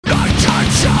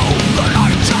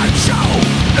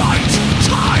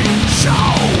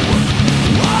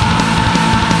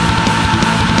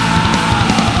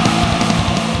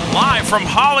from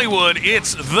Hollywood,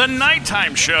 it's The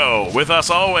Nighttime Show. With us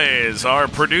always, our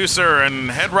producer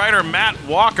and head writer, Matt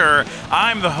Walker.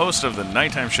 I'm the host of The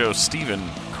Nighttime Show, Stephen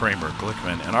Kramer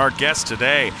Glickman. And our guest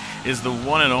today is the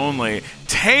one and only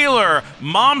Taylor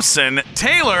Momsen.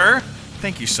 Taylor,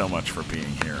 thank you so much for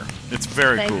being here. It's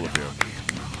very cool of you.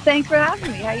 Thanks for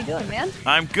having me. How you doing, man?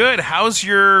 I'm good. How's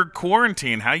your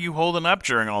quarantine? How you holding up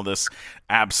during all this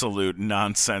absolute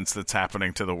nonsense that's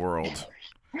happening to the world?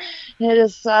 It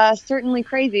is certainly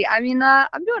crazy. I mean,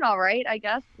 I'm doing all right, I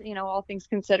guess. You know, all things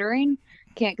considering,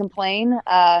 can't complain.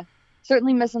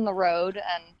 Certainly missing the road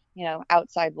and,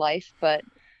 outside life, but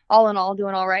all in all,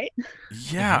 doing all right.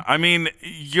 Yeah, I mean,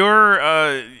 you're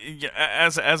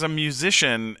as a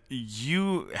musician,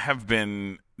 you have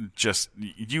been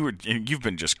you've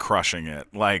been just crushing it.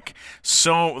 We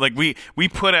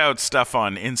put out stuff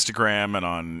on Instagram and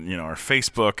on our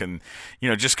Facebook, and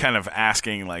just kind of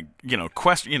asking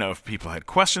if people had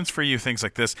questions for you, things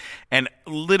like this, and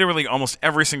literally almost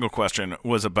every single question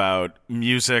was about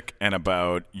music and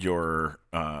about your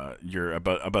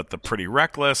about the Pretty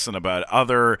Reckless and about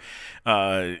other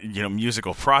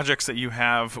musical projects that you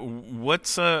have. Where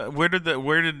did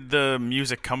the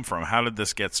music come from? How did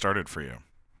this get started for you?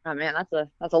 Oh man,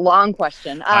 that's a long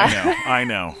question. I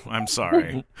know. I'm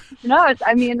sorry. No,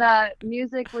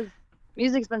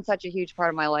 music's been such a huge part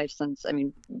of my life since,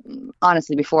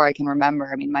 honestly, before I can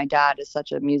remember. My dad is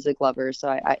such a music lover,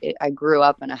 so I grew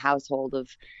up in a household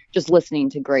of just listening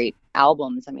to great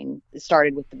albums. It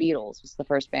started with the Beatles, was the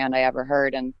first band I ever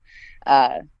heard, and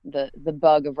the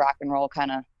bug of rock and roll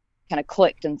kind of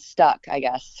clicked and stuck, I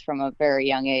guess, from a very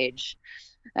young age.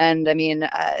 And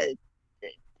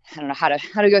I don't know how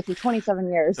to go through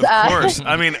 27 years. Of course.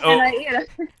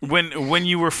 When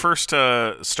you were first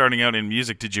starting out in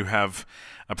music, did you have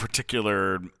a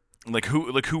particular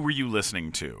who were you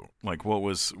listening to? What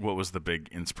was the big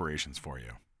inspirations for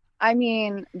you?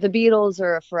 The Beatles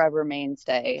are a forever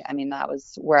mainstay. That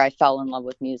was where I fell in love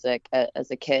with music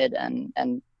as a kid,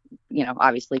 and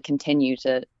obviously continue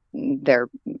to. They're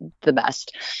the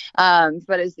best.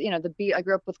 But as I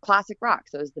grew up with classic rock,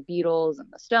 so it was the Beatles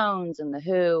and the Stones and the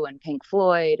Who and Pink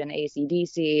Floyd and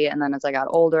AC/DC. And then as I got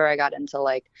older, I got into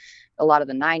a lot of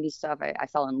the 90s stuff. I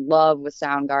fell in love with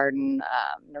Soundgarden,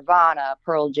 Nirvana,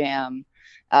 Pearl Jam,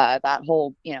 that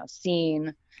whole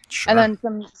scene. Sure. And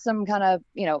then some kind of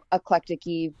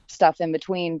eclectic-y stuff in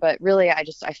between, but really I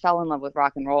fell in love with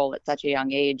rock and roll at such a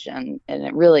young age, and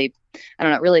it really, I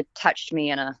don't know, it really touched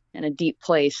me in a deep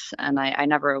place, and I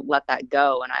never let that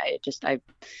go. And it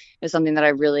was something that I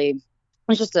really, it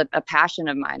was just a passion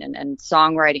of mine, and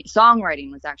songwriting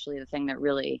was actually the thing that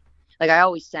really, I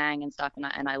always sang and stuff,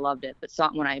 and I loved it, but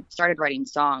when I started writing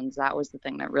songs, that was the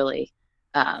thing that really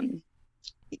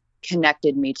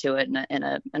connected me to it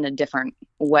in a different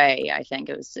way. I think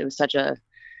it was such an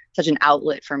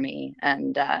outlet for me,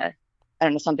 and I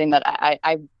don't know, something that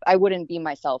I wouldn't be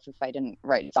myself if I didn't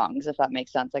write songs, if that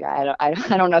makes sense. I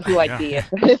don't know who I'd be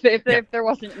if there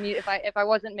wasn't me. If I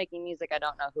wasn't making music, I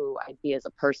don't know who I'd be as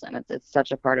a person. It's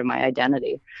such a part of my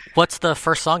identity. What's the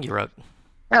first song you wrote?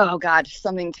 Oh God,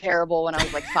 something terrible when I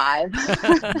was 5.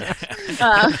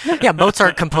 Yeah,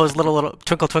 Mozart composed little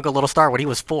Twinkle Twinkle Little Star when he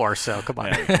was 4. So come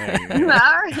on. All right.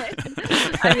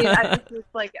 I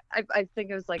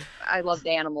think it was I loved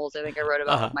animals. I think I wrote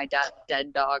about my dad's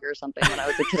dead dog or something when I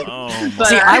was a kid. But,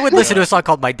 see, I would listen to a song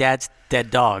called "My Dad's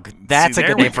Dead Dog." That's a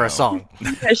good name for a song.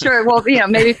 Yeah, sure. Well,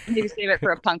 maybe save it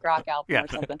for a punk rock album or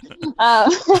something.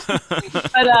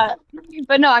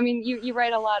 But no, you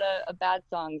write a lot of bad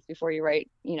songs before you write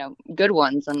good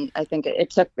ones, and I think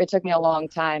it took me a long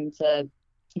time to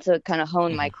kind of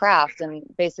hone my craft. And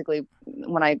basically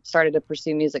when I started to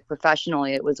pursue music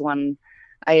professionally, it was when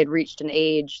I had reached an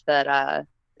age that I,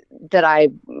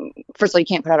 first of all, you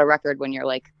can't put out a record when you're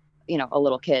a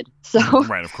little kid. So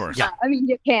right, of course.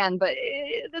 You can, but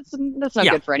that's not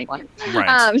good for anyone.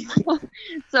 Right.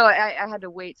 So I had to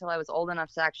wait till I was old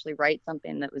enough to actually write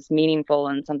something that was meaningful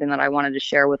and something that I wanted to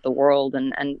share with the world,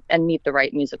 and meet the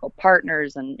right musical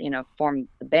partners, and form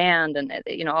the band,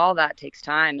 and all that takes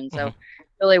time. And so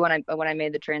really when I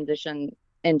made the transition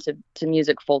into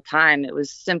music full time, it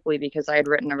was simply because I had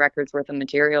written a record's worth of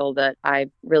material that I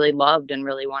really loved and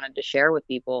really wanted to share with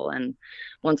people. And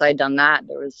once I had done that,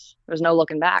 there was no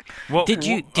looking back. Well, did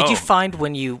you find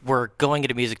when you were going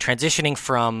into music, transitioning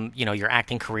from your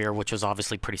acting career, which was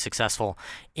obviously pretty successful,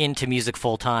 into music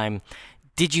full time,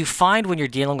 did you find when you're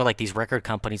dealing with these record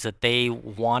companies that they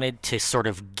wanted to sort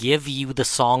of give you the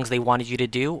songs they wanted you to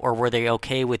do, or were they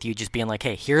okay with you just being like,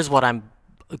 hey, here's what I'm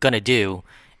gonna do,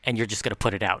 and you're just going to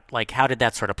put it out? How did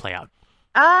that sort of play out?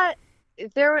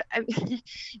 there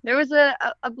there was a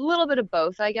little bit of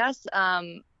both, I guess.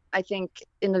 I think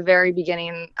in the very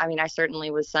beginning, I mean, I certainly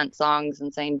was sent songs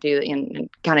and saying do, and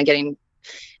kind of getting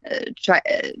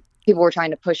people were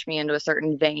trying to push me into a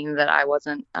certain vein that I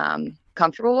wasn't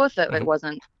comfortable with. That it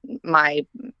wasn't my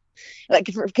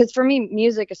because for me,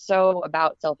 music is so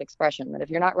about self-expression that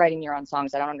if you're not writing your own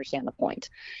songs, I don't understand the point.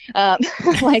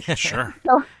 Like, Sure.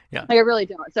 So, Yeah. like, I really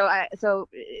don't. So I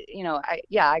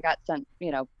got sent,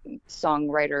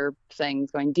 songwriter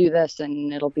things going, do this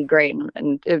and it'll be great.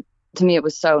 And to me, it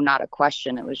was so not a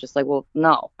question. It was just like, well,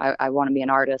 no, I want to be an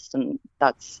artist, and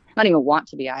that's not even want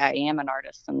to be. I am an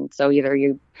artist. And so either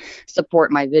you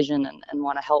support my vision and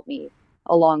want to help me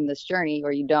along this journey,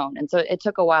 or you don't. And so it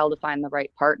took a while to find the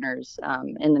right partners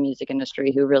in the music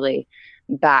industry who really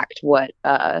backed what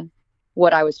I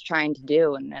was trying to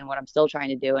do and what I'm still trying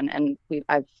to do. And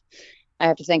I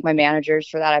have to thank my managers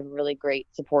for that. I have a really great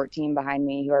support team behind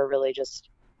me who are really just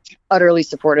utterly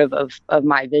supportive of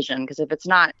my vision. Because if it's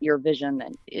not your vision,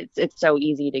 then it's so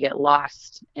easy to get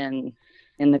lost in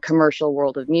the commercial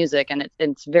world of music. And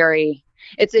it's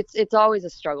always a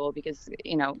struggle because,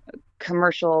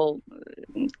 commercial,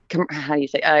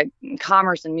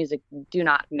 commerce and music do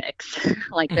not mix.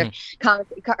 Like they're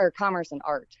commerce and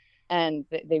art, and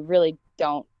they really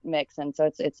don't mix. And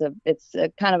so it's a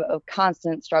kind of a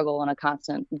constant struggle and a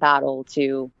constant battle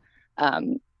to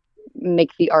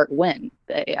make the art win,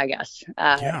 I guess.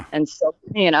 And so,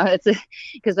 it's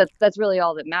because that's really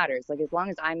all that matters. Like, as long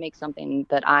as I make something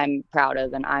that I'm proud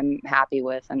of and I'm happy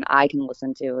with and I can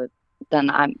listen to it, then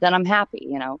I'm happy.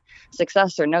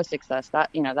 Success or no success,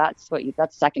 that's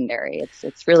secondary.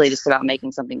 It's really just about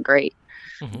making something great.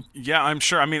 Yeah, I'm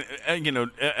sure. I mean,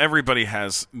 everybody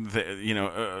has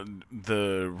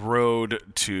the road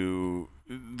to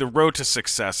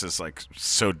success is like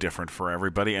so different for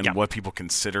everybody, and what people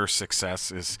consider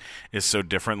success is so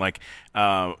different. Like,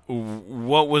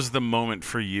 what was the moment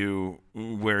for you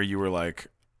where you were like,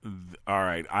 all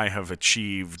right, I have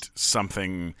achieved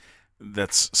something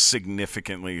that's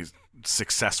significantly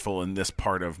successful in this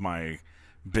part of my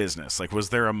business? Like, was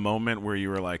there a moment where you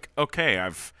were like, okay,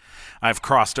 I've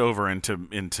crossed over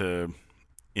into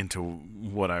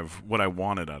what I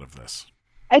wanted out of this?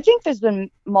 I think there's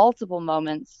been multiple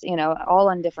moments, all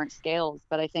on different scales,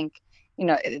 but I think,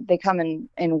 they come in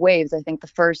waves. I think the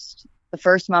first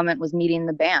moment was meeting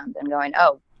the band and going,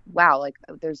 oh, wow, like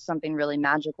there's something really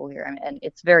magical here. And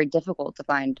it's very difficult to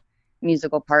find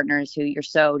musical partners who you're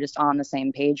so just on the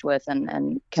same page with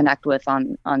and connect with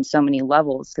on so many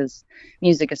levels, because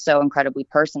music is so incredibly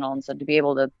personal. And so to be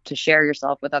able to share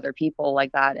yourself with other people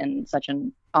like that in such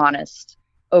an honest,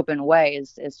 open way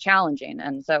is challenging.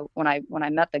 And so when I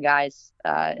met the guys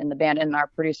in the band, and our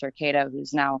producer Kato,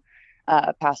 who's now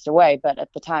passed away, but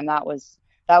at the time that was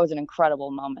an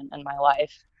incredible moment in my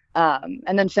life.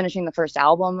 And then finishing the first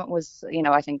album was,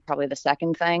 I think probably the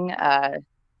second thing.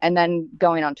 And then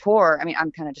going on tour. I mean,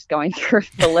 I'm kind of just going through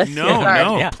the list. No,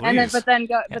 please. And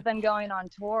then going on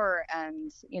tour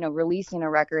and, releasing a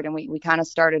record. And we kind of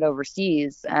started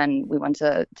overseas, and we went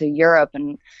to Europe,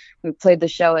 and we played the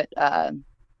show at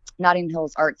Notting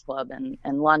Hills Arts Club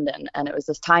in London. And it was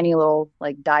this tiny little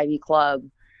like divey club.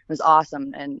 It was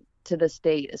awesome. And to this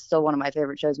date, it's still one of my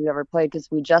favorite shows we've ever played,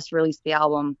 because we just released the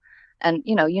album. And,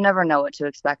 you never know what to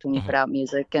expect when you put out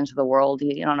music into the world.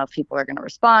 You don't know if people are going to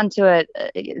respond to it.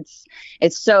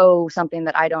 It's so something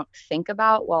that I don't think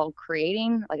about while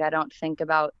creating. Like, I don't think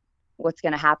about what's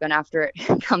going to happen after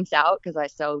it comes out, because I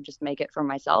so just make it for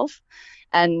myself.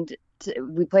 And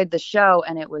we played the show,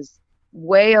 and it was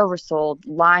way oversold,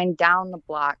 lined down the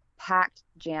block, packed,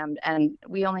 jammed. And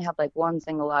we only had like one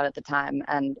single out at the time.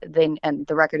 And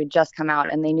the record had just come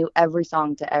out, and they knew every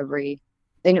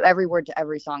word to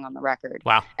every song on the record.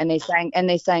 Wow. And they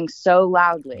sang so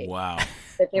loudly. Wow.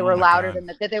 That they were louder than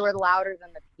the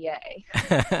PA.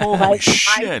 Holy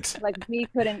shit. We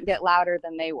couldn't get louder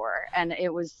than they were. And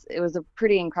it was a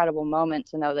pretty incredible moment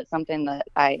to know that something that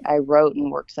I wrote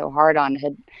and worked so hard on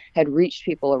had reached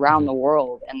people around the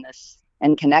world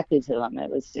and connected to them. It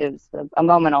was a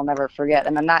moment I'll never forget.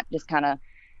 And then that just kind of,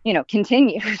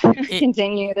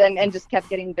 continued and just kept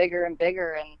getting bigger and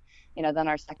bigger. And, then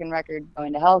our second record,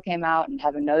 Going to Hell, came out, and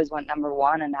Heaven Knows went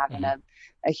 #1, and having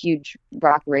a huge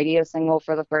rock radio single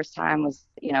for the first time was,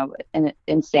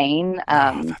 insane.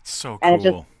 That's so cool.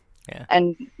 And Yeah.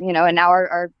 And and now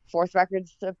our fourth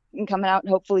record's coming out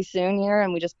hopefully soon here,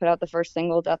 and we just put out the first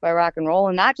single, Death by Rock and Roll,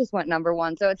 and that just went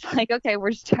 #1. So it's like, okay,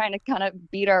 we're just trying to kind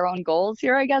of beat our own goals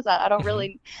here, I guess. I don't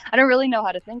really know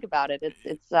how to think about it.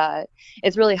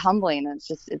 It's really humbling.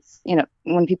 It's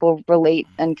when people relate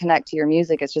and connect to your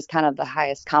music, it's just kind of the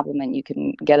highest compliment you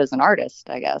can get as an artist,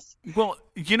 I guess. Well,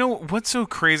 what's so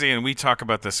crazy, and we talk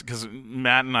about this because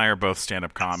Matt and I are both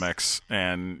stand-up comics,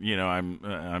 and I'm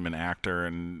an actor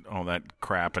and all that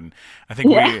crap, and I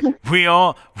think we've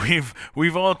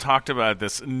all talked about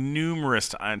this numerous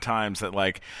times that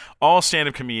like all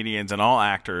stand-up comedians and all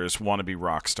actors want to be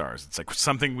rock stars. It's like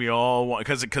something we all want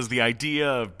because the idea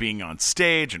of being on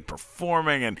stage and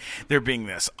performing and there being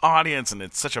this audience, and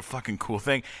it's such a fucking cool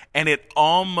thing, and it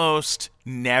almost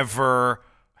never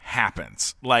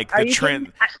happens. Like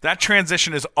that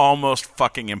transition is almost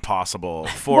fucking impossible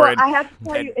for it. I have to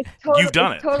tell you, you've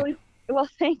done it. Totally. Well,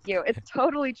 thank you. It's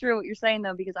totally true what you're saying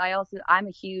though, because I'm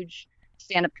a huge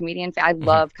stand-up comedian fan. I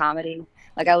love comedy.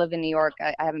 Like I live in New York.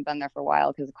 I haven't been there for a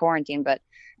while because of quarantine, but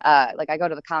like I go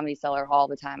to the Comedy Cellar all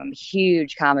the time. I'm a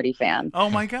huge comedy fan. Oh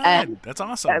my God, and that's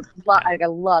awesome. I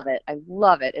love it. I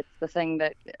love it. It's the thing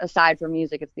that, aside from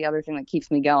music, it's the other thing that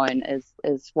keeps me going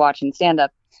is watching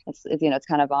stand-up. It's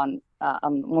kind of on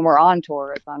when we're on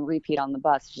tour, it's on repeat on the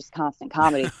bus. It's just constant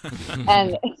comedy,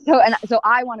 and so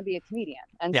I want to be a comedian,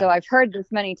 and so I've heard this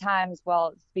many times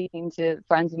while speaking to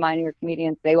friends of mine who are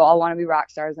comedians. They all want to be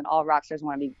rock stars, and all rock stars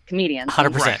want to be comedians.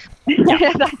 100%.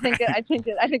 I think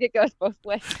it goes both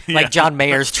ways. Like John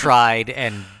Mayer's tried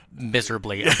and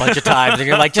miserably a bunch of times, and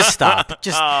you're like, just stop.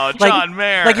 John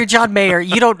Mayer. Like you're John Mayer.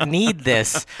 You don't need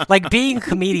this. Like being a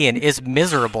comedian is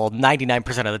miserable 99%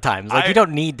 of the time. Like you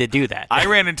don't need to do that. I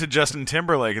ran into Justin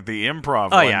Timberlake at the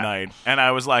Improv one night, and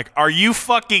I was like, "Are you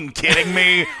fucking kidding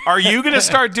me? Are you gonna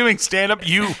start doing stand-up?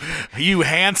 You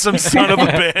handsome son of a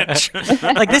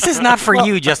bitch!" Like this is not for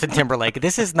you, Justin Timberlake.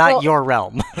 This is not your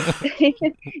realm.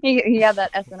 he had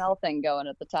that SNL thing going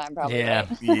at the time, probably. Yeah,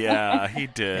 right? Yeah, he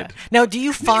did. Yeah. Now, do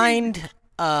you find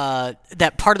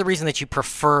that part of the reason that you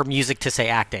prefer music to, say,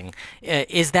 acting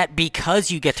is that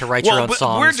because you get to write your own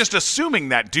songs? We're just assuming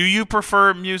that. Do you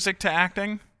prefer music to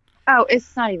acting? Oh,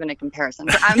 it's not even a comparison.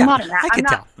 But I'm not an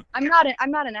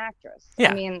actress.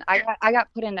 Yeah. I mean, I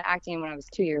got put into acting when I was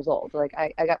 2 years old. Like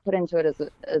I got put into it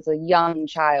as a young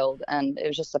child, and it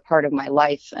was just a part of my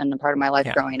life and a part of my life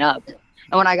growing up.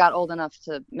 And when I got old enough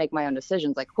to make my own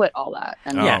decisions, I quit all that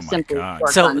and simply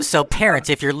worked on. So parents,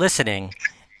 if you're listening,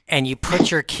 and you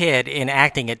put your kid in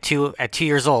acting at 2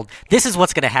 years old, this is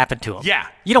what's going to happen to him. Yeah.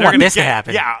 You don't want this to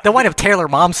happen. Yeah. They'll wind up Taylor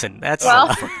Momsen. That's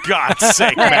for God's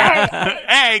sake, man.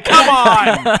 Hey, come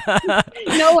on.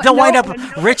 They'll wind up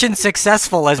rich and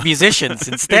successful as musicians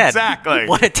instead. Exactly.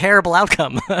 What a terrible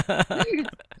outcome.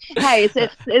 Hey,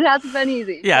 it hasn't been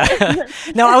easy. Yeah.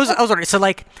 No, I was wondering. So,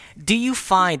 like, do you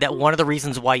find that one of the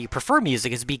reasons why you prefer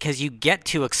music is because you get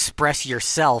to express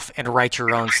yourself and write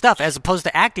your own stuff, as opposed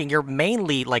to acting? You're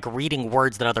mainly like reading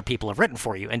words that other people have written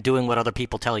for you and doing what other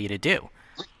people tell you to do.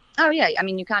 Oh yeah, I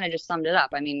mean, you kind of just summed it up.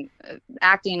 I mean,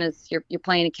 acting is you're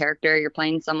playing a character, you're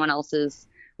playing someone else's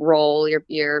role,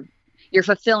 you're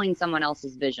fulfilling someone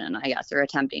else's vision, I guess, or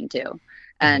attempting to.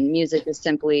 And music is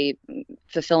simply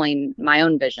fulfilling my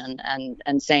own vision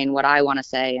and saying what I want to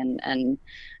say and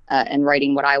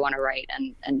writing what I want to write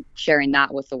and sharing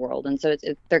that with the world. And so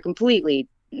they're completely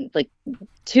like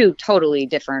two totally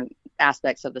different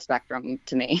aspects of the spectrum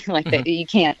to me. Like you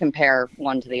can't compare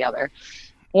one to the other.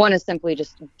 One is simply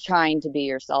just trying to be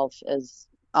yourself as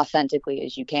authentically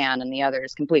as you can, and the other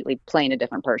is completely playing a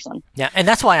different person. Yeah, and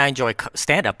that's why I enjoy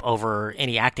stand-up over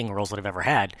any acting roles that I've ever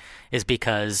had, is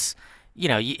because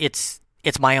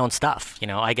it's my own stuff.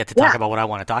 I get to talk about what I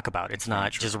want to talk about. It's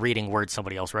not just reading words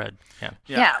somebody else read.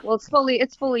 Yeah. Well,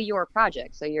 it's fully your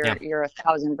project, so you're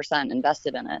 1,000%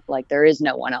 invested in it. Like there is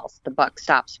no one else. The buck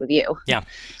stops with you. Yeah.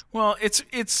 Well, it's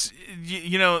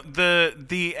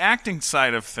the acting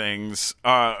side of things.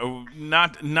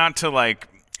 Not to like.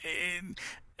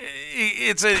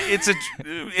 It's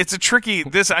a tricky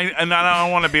and I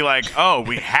don't want to be like, oh,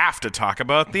 we have to talk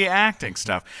about the acting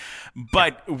stuff,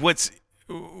 but what's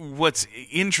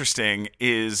interesting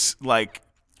is like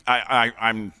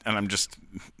I'm just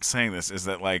saying this is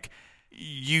that like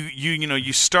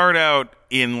you start out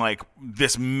in like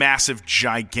this massive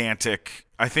gigantic,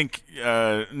 I think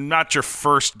not your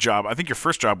first job. I think your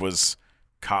first job was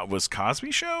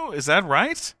Cosby Show. Is that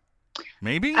right?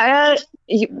 Maybe.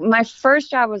 My first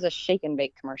job was a shake and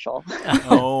bake commercial.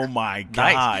 Oh my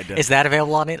God! Nice. Is that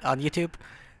available on YouTube?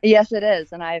 Yes, it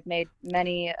is, and I've made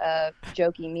many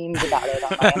jokey memes about it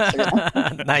on my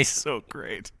Instagram. Nice. So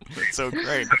great. That's so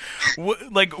great.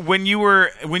 Like when you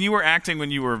were acting when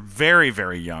you were very,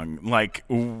 very young, like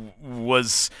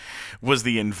was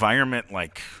the environment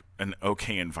like an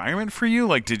okay environment for you?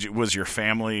 Like was your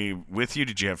family with you?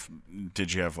 Did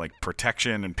you have like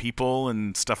protection and people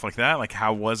and stuff like that? Like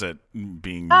how was it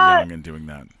being young and doing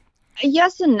that?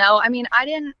 Yes and no. I mean, I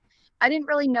didn't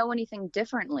really know anything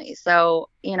differently. So,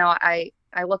 I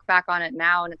look back on it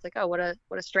now and it's like, oh, what a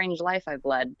strange life I've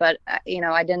led. But, I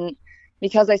didn't,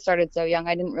 because I started so young,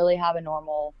 I didn't really have a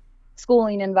normal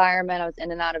schooling environment. I was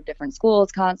in and out of different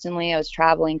schools constantly. I was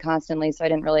traveling constantly. So I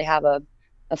didn't really have a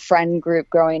friend group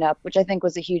growing up, which I think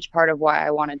was a huge part of why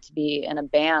I wanted to be in a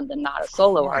band and not a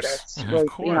solo artist. Was,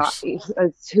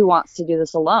 who wants to do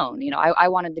this alone? I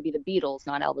wanted to be the Beatles,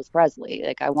 not Elvis Presley.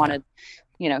 Like I wanted,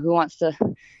 who wants to,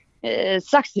 it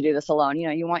sucks to do this alone.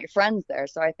 You want your friends there.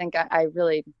 So I think I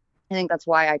think that's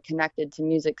why I connected to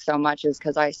music so much, is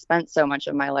because I spent so much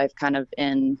of my life kind of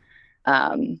in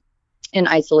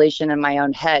isolation in my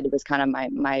own head. It was kind of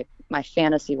my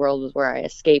fantasy world was where I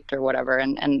escaped or whatever.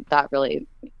 And that's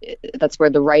where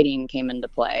the writing came into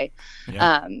play.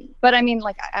 Yeah. But I mean,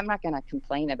 like, I'm not going to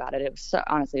complain about it. It was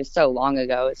honestly, it was so long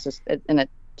ago. It's just, and it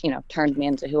turned me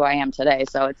into who I am today.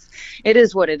 So it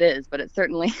is what it is, but it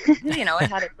certainly, it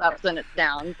had its ups and its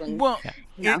downs. And, well,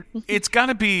 it's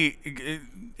gotta be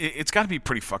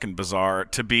pretty fucking bizarre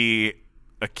to be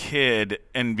a kid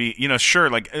and be, sure,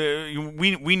 like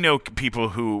we know people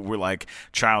who were like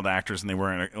child actors and they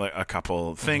were in a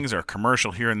couple things or a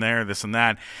commercial here and there, this and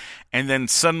that, and then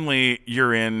suddenly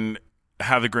you're in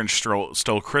How the Grinch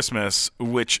Stole Christmas,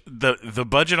 which the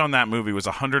budget on that movie was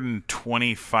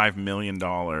 $125 million.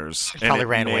 Probably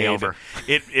ran way over.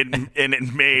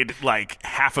 It made like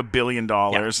 $500 million.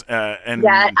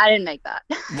 Yeah, I didn't make that.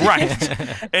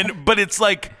 Right, but it's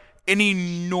like an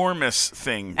enormous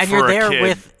thing. And for you're there a kid.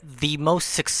 with the most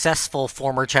successful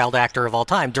former child actor of all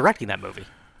time directing that movie,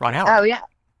 Ron Howard. Oh yeah.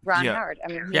 Ron Howard. I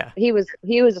mean, he was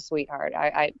a sweetheart.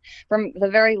 I from the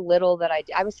very little that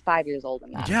I was 5 years old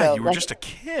in that. Yeah, so, you were just a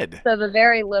kid. So the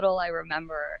very little I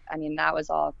remember, I mean, that was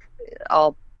all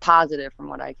positive from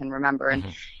what I can remember. And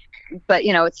but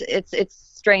it's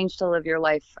strange to live your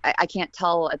life. I can't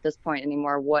tell at this point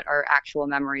anymore what are actual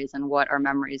memories and what are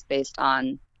memories based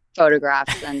on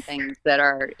photographs and things that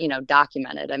are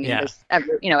documented. I mean, there's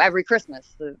every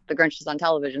Christmas the Grinch is on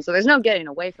television, so there's no getting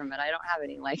away from it. I don't have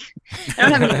any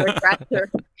regrets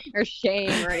or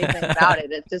shame or anything about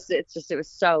it. It's just it was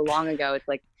so long ago. It's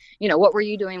like, what were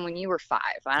you doing when you were 5?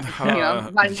 Want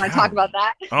to talk about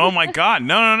that? Oh my God,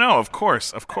 no, of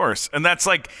course, and that's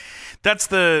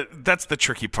the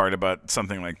tricky part about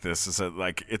something like this, is that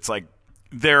like it's like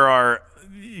there are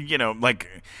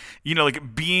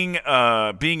like being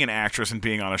an actress and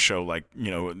being on a show, like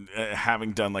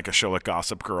having done like a show like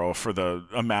Gossip Girl for the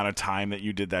amount of time that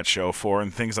you did that show for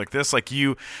and things like this, like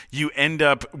you end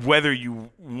up, whether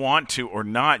you want to or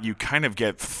not, you kind of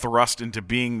get thrust into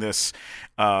being this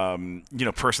person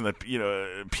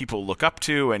that people look up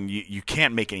to, and you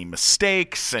can't make any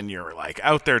mistakes, and you're like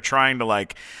out there trying to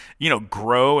like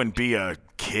grow and be a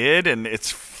kid, and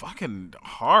it's fucking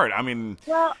hard. I mean,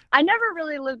 well, I never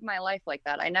really lived my life like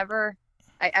that. I'm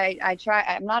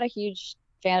not a huge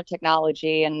fan of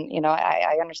technology, and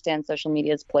I understand social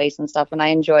media's place and stuff, and I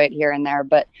enjoy it here and there,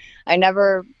 but I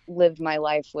never lived my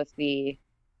life with the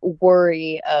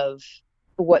worry of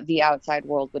what the outside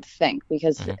world would think,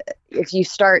 because if you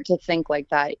start to think like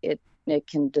that, it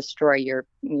can destroy your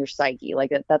psyche.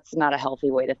 Like that's not a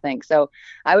healthy way to think. So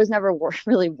I was never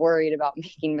really worried about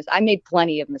making mistakes. I made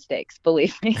plenty of mistakes,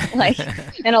 believe me,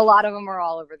 and a lot of them are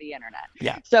all over the internet.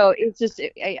 Yeah. So it's just,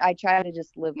 I try to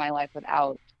just live my life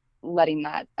without letting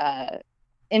that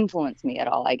influence me at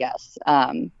all, I guess.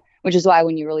 Which is why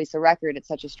when you release a record, it's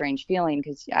such a strange feeling,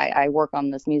 because I work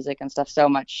on this music and stuff so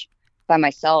much by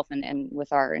myself and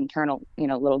with our internal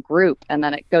little group, and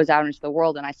then it goes out into the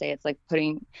world, and I say it's like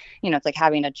putting it's like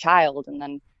having a child and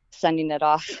then sending it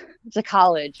off to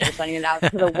college, or sending it out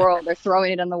to the world, or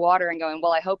throwing it in the water and going,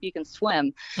 well, I hope you can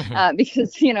swim,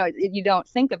 because you don't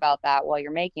think about that while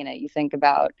you're making it. You think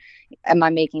about, am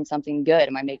I making something good?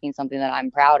 Am I making something that I'm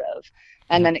proud of?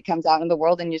 And then it comes out in the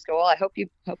world, and you just go, well, I hope you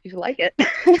like it.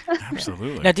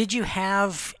 Absolutely. Now, did you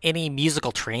have any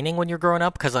musical training when you're growing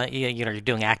up? Because you're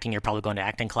doing acting, you're probably going to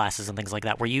acting classes and things like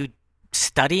that. Were you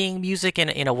studying music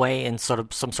in a way, in sort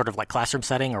of some sort of like classroom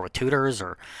setting, or with tutors,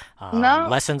 or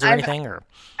lessons or anything? Or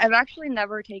I've actually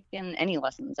never taken any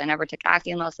lessons. I never took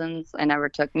acting lessons. I never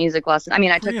took music lessons. I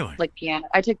mean, I took like piano.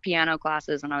 I took piano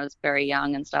classes when I was very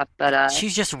young and stuff. But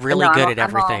she's just really good at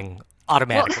everything.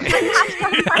 automatically.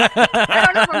 I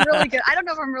don't know if I'm really good. I don't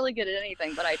know if I'm really good at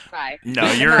anything, but I try.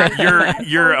 No,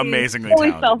 you're amazingly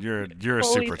talented. You're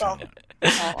super talented.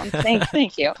 Oh,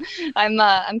 thank you.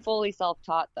 I'm fully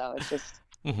self-taught though. It's just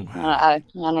I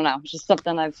don't know. It's just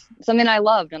something I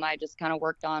loved, and I just kind of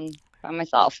worked on by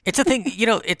myself. It's a thing,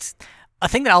 it's a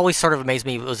thing that always sort of amazed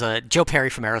me was Joe Perry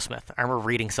from Aerosmith. I remember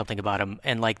reading something about him,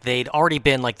 and like they'd already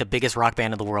been like the biggest rock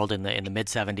band in the world in the mid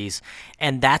 '70s,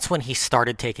 and that's when he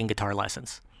started taking guitar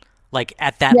lessons. Like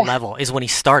at that level is when he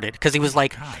started, because he was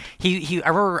like I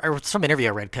remember some interview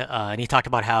I read, and he talked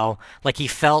about how like he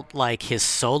felt like his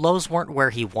solos weren't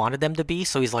where he wanted them to be,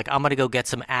 so he's like, I'm gonna go get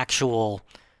some actual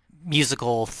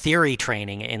musical theory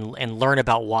training and learn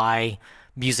about why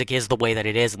music is the way that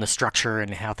it is and the structure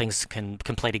and how things can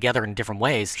play together in different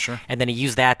ways. Sure. And then he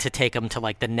used that to take him to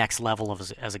like the next level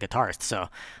as a guitarist. So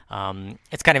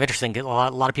it's kind of interesting. A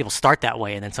lot of people start that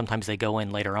way, and then sometimes they go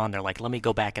in later on. They're like, let me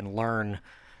go back and learn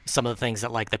some of the things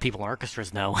that like the people in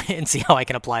orchestras know and see how I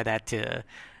can apply that to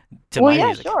my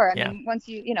music. Sure. I mean, once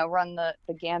you run the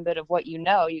gambit of what you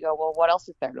know, you go, well, what else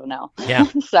is there to know? Yeah.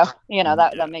 So,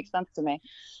 that makes sense to me.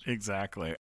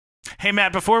 Exactly. Hey,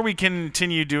 Matt, before we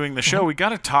continue doing the show, we got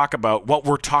to talk about what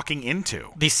we're talking into.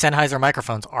 These Sennheiser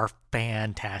microphones are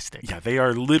fantastic. Yeah, they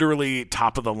are literally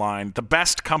top of the line. The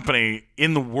best company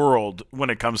in the world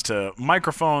when it comes to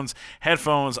microphones,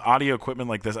 headphones, audio equipment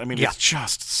like this. I mean, it's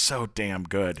just so damn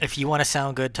good. If you want to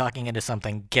sound good talking into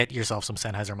something, get yourself some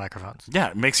Sennheiser microphones. Yeah,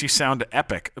 it makes you sound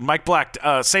epic. Mike Black,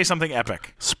 say something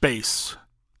epic. Space.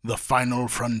 The final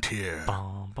frontier.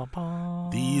 Bum, bum,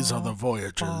 bum, These are the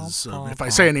voyages. If I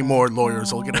say any more,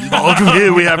 lawyers will get involved.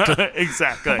 We have to.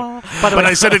 Exactly. But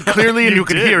I said it clearly, and you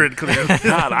can hear it clearly.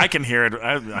 God, I can hear it.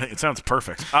 It sounds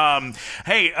perfect.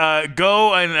 Hey,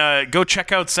 go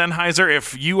check out Sennheiser.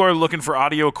 If you are looking for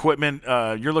audio equipment,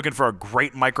 you're looking for a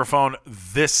great microphone,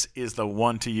 this is the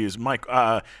one to use. Mike,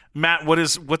 Matt,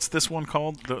 what's this one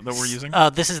called that we're using?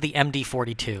 This is the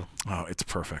MD42. Oh, it's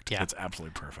perfect. Yeah. It's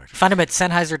absolutely perfect. Find them at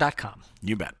Sennheiser.com.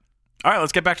 You bet. All right,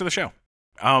 let's get back to the show.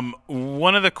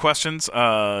 One of the questions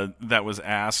that was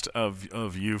asked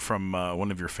of you from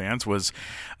one of your fans was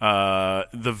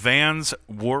the Vans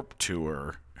Warped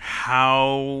Tour.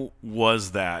 How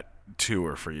was that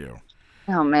tour for you?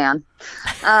 Oh man.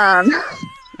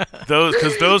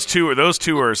 Those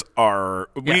tours are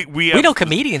we know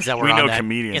comedians that were on that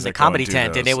comedians in the comedy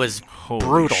tent, and it was Holy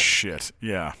brutal. Shit,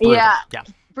 yeah. Brutal. Yeah.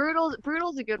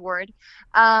 Brutal's a good word.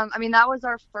 I mean, that was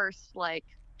our first like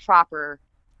proper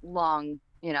long,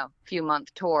 few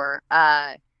month tour.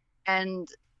 And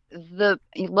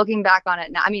looking back on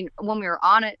it now, I mean, when we were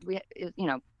on it,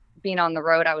 being on the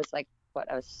road, I was like,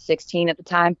 I was 16 at the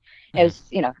time. It was,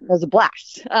 it was a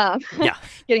blast.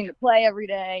 Getting to play every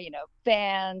day,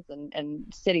 fans and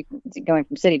going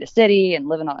from city to city and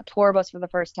living on a tour bus for the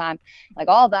first time. Like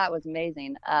all that was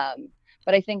amazing.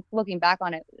 But I think looking back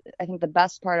on it, I think the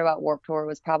best part about Warped Tour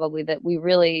was probably that we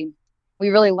really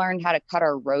learned how to cut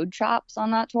our road chops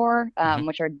on that tour,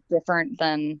 which are different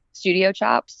than studio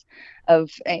chops.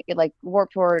 Like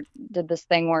Warped Tour did this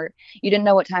thing where you didn't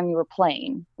know what time you were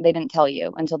playing. They didn't tell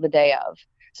you until the day of.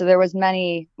 So there was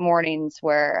many mornings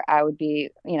where I would be,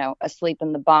 asleep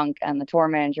in the bunk, and the tour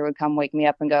manager would come wake me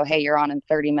up and go, "Hey, you're on in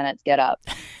 30 minutes, get up."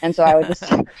 And so I would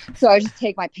just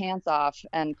take my pants off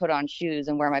and put on shoes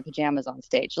and wear my pajamas on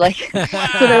stage. Like,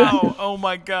 wow. Oh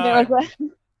my God.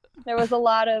 There was a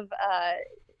lot of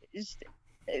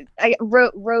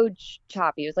road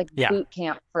choppy. It was like boot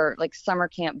camp for like summer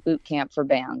camp, boot camp for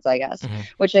bands, I guess,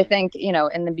 which I think,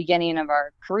 in the beginning of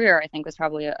our career, I think was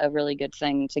probably a really good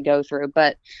thing to go through.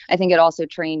 But I think it also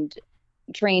trains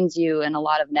you in a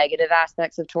lot of negative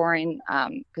aspects of touring.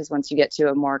 Because once you get to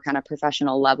a more kind of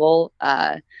professional level,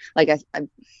 like if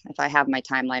I have my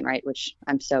timeline right, which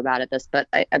I'm so bad at this, but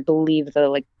I believe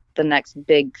the next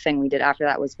big thing we did after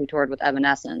that was we toured with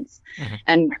Evanescence,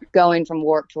 and going from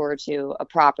Warped Tour to a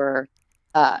proper,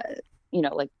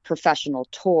 like professional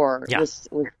tour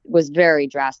was very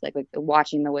drastic. Like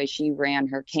watching the way she ran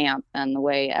her camp and the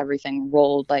way everything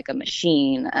rolled like a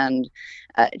machine and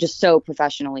just so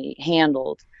professionally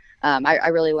handled. I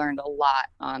really learned a lot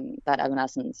on that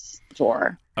Evanescence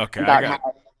tour. Okay.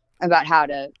 About how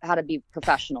to be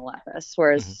professional at this,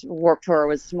 whereas Warped Tour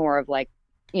was more of like,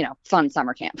 fun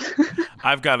summer camp.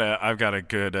 I've got a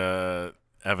good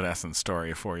Evanescence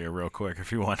story for you real quick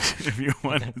if you want.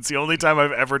 It's the only time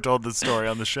I've ever told this story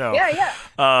on the show. Yeah.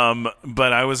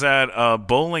 But I was at a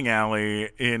bowling alley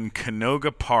in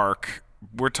Canoga Park.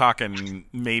 We're talking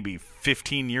maybe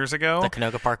 15 years ago. The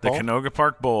Canoga Park Bowl? The Canoga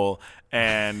Park Bowl.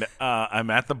 and I'm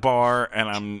at the bar,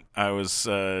 and I was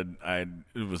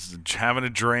having a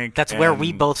drink. That's where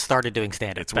we both started doing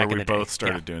stand-up. It's where we both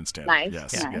started doing stand-up. Nice.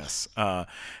 Yes, Nice. yes.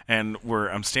 And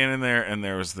I'm standing there, and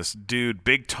there was this dude,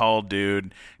 big, tall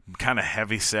dude, kind of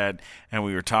heavy set, and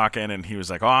we were talking, and he was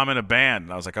like, "Oh, I'm in a band,"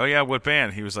 and I was like, "Oh yeah, what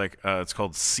band?" He was like, "It's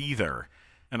called Seether."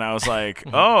 And I was like,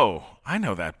 "Oh, I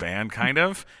know that band, kind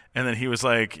of." And then he was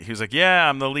like, "Yeah,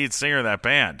 I'm the lead singer of that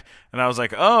band." And I was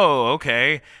like, "Oh,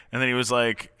 okay." And then he was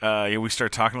like, we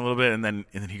started talking a little bit, and then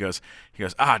he goes,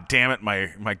 "Ah, damn it,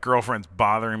 my girlfriend's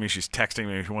bothering me. She's texting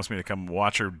me. She wants me to come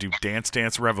watch her do Dance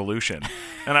Dance Revolution."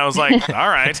 And I was like, "All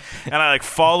right." And I like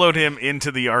followed him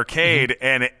into the arcade,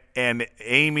 and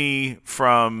Amy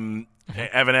from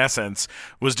Evanescence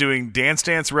was doing Dance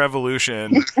Dance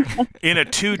Revolution in a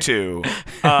tutu.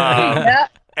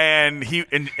 And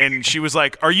she was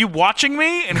like, "Are you watching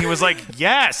me?" And he was like,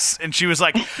 "Yes." And she was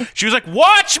like,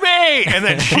 "Watch me!" And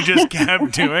then she just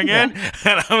kept doing it.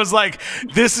 And I was like,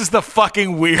 "This is the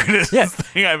fucking weirdest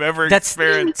thing I've ever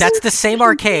experienced." That's the same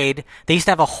arcade. They used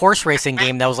to have a horse racing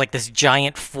game that was like this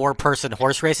giant 4-person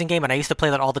horse racing game, and I used to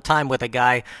play that all the time with a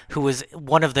guy who was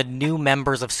one of the new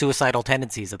members of Suicidal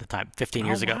Tendencies at the time, 15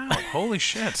 years ago. Wow. Holy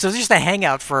shit! So it was just a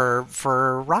hangout for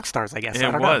rock stars, I guess.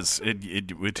 It was.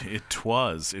 It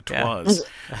was.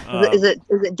 Is it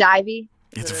divey?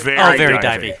 It's very very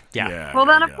divey. divey. Yeah. Well,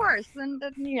 then of course, then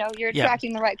you're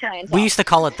attracting the right clientele. We used to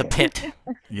call it the Pit.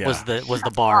 Yeah. Was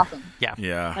the bar? Awesome. Yeah.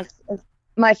 Yeah. That's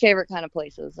my favorite kind of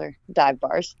places are dive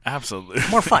bars. Absolutely.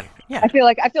 More fun. Yeah. I feel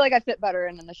like I fit better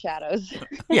in the shadows.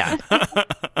 Yeah.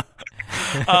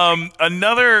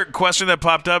 Another question that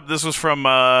popped up. This was from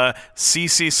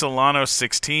CC Solano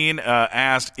 16.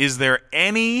 Asked, "Is there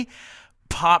any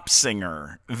pop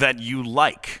singer that you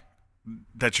like,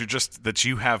 that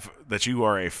you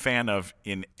are a fan of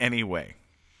in any way?"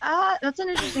 That's an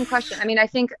interesting question. I mean, I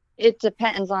think it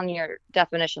depends on your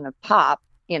definition of pop.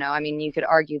 I mean, you could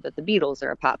argue that the Beatles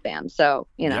are a pop band. So,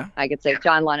 I could say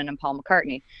John Lennon and Paul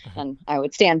McCartney, and I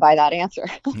would stand by that answer.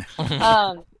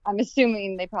 I'm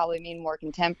assuming they probably mean more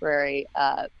contemporary,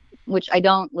 which I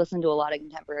don't listen to a lot of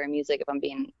contemporary music. If I'm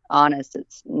being honest,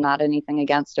 it's not anything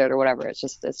against it or whatever. It's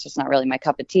just not really my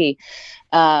cup of tea.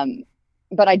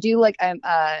 But I do like, I'm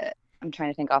trying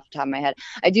to think off the top of my head.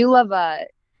 I do love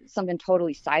something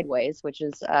totally sideways, which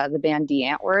is the band D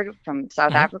Antwoord from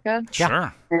South Africa.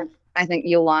 Sure. And I think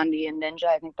Yolandi and Ninja,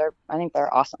 I think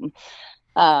they're awesome.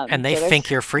 And they think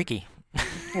you're freaky.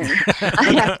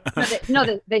 No,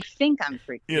 they think I'm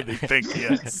freaky. Yeah, they think,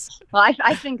 yes. Well,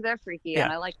 I think they're freaky,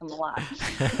 and I like them a lot.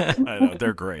 I know,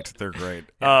 they're great.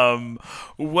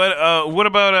 What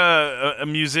about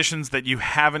musicians that you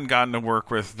haven't gotten to work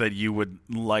with that you would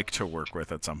like to work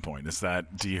with at some point?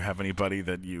 Do you have anybody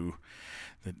that you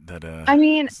I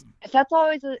mean, that's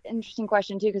always an interesting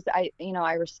question too, because I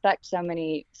respect so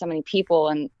many people,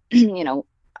 and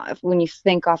when you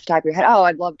think off the top of your head, oh,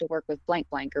 I'd love to work with blank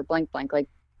blank or blank blank, like,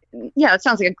 yeah, it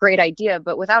sounds like a great idea,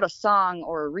 but without a song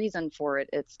or a reason for it,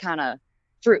 it's kind of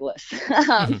fruitless.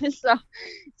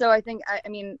 So I think, I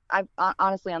mean, I've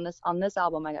honestly on this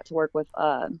album, I got to work with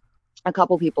a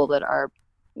couple people that are,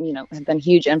 have been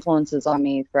huge influences on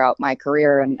me throughout my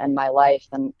career and my life,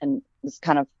 and it's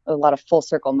kind of a lot of full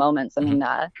circle moments. I mean,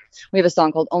 we have a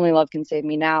song called "Only Love Can Save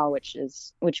Me Now," which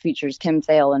features Kim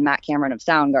Thale and Matt Cameron of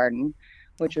Soundgarden,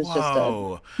 which was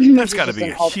that's got to be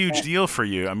a huge deal for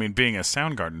you. I mean, being a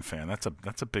Soundgarden fan, that's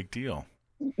a big deal.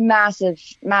 Massive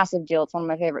deal. It's one of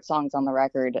my favorite songs on the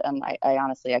record, and I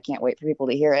honestly, I can't wait for people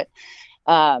to hear it.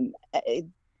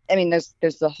 I mean,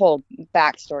 there's the whole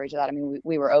backstory to that. I mean,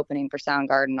 we were opening for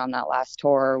Soundgarden on that last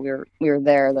tour. We were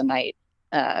there the night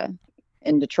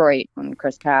in Detroit when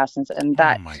Chris passed, and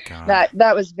that, oh my God,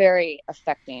 that was very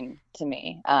affecting to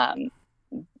me.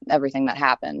 Everything that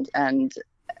happened, and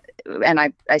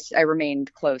I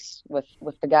remained close with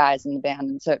the guys in the band,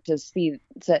 and so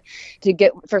to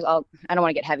get, first of all, I don't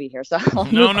want to get heavy here, so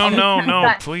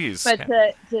no, please. But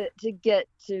to get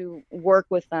to work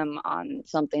with them on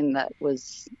something that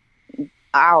was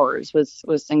ours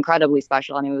was incredibly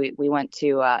special. I mean,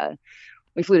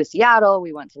 we flew to Seattle.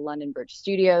 We went to London Bridge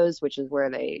Studios, which is where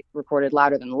they recorded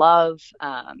Louder Than Love.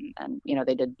 And,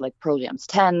 they did like Pearl Jam's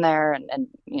 10 there, and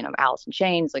Alice in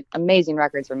Chains, like amazing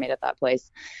records were made at that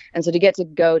place. And so to get to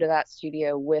go to that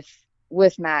studio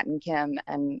with Matt and Kim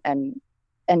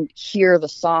and hear the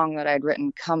song that I'd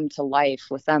written come to life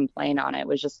with them playing on it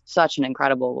was just such an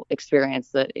incredible experience,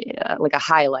 that like a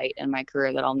highlight in my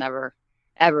career that I'll never,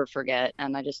 ever forget.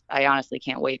 And I honestly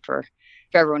can't wait for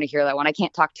everyone to hear that one. I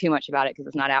can't talk too much about it because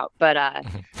it's not out, but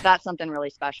that's something really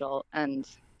special. And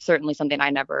certainly something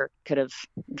I never could have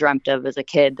dreamt of as a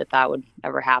kid that would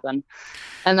ever happen.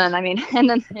 And then, I mean,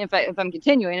 if I'm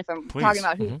continuing, if I'm Please. talking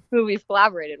about who we've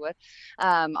collaborated with,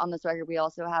 on this record, we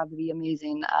also have the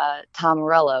amazing Tom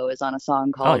Morello is on a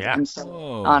song called And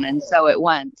So It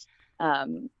Went,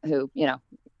 who,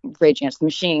 Rage Against the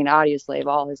Machine, Audioslave,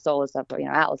 all his solo stuff,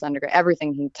 Atlas Underground,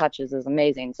 everything he touches is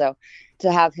amazing. So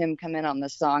to have him come in on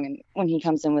this song, and when he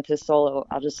comes in with his solo,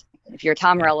 if you're a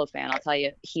Tom Morello fan, I'll tell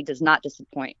you, he does not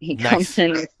disappoint. He comes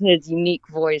in with his unique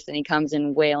voice, and he comes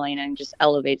in wailing and just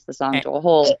elevates the song to a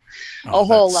whole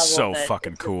level. So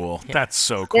fucking cool. Yeah. That's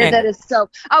so cool. That is so.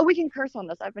 Oh, we can curse on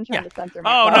this. I've been trying to censor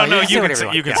myself. Oh no,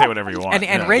 you can say whatever you want.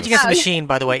 And Rage Against the Machine,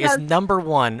 by the way, is number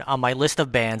one on my list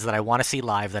of bands that I want to see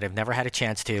live that I've never had a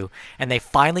chance to. And they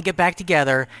finally get back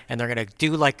together, and they're gonna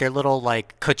do like their little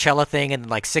like Coachella thing in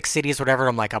like 6 cities, whatever.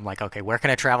 I'm like, okay, where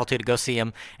can I travel to go see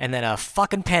them? And then a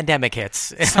fucking pandemic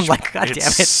hits. And I'm like, God damn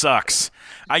it. It sucks.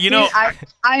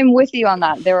 I'm with you on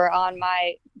that. They were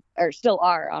still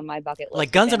are on my bucket list.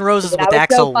 Like Guns N' Roses with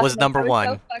Axl was number one.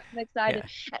 I was so fucking excited.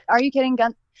 Yeah. Are you kidding?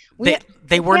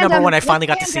 They were number one. I finally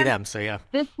got to see them. So yeah.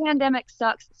 This pandemic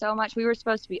sucks so much. We were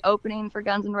supposed to be opening for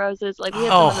Guns N' Roses. Like we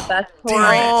had some of the best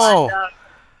touring.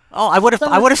 I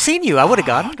would have seen you. I would have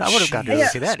gone. I would have gone to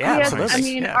see that. Yeah, absolutely. I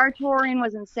mean, our touring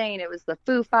was insane. It was the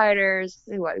Foo Fighters,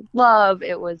 who I love.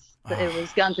 It was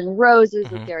Guns N' Roses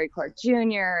with Gary Clark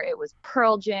Jr. It was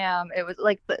Pearl Jam. It was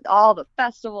like all the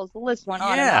festivals. The list went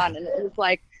on and on, and it was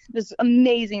like this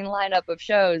amazing lineup of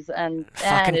shows. And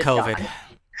fucking COVID.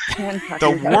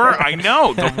 I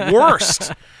know, the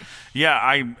worst. Yeah,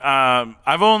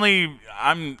 I've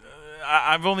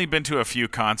only been to a few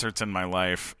concerts in my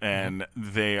life, and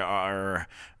they are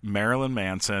Marilyn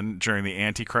Manson during the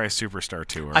Antichrist Superstar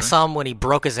tour. I saw him when he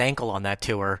broke his ankle on that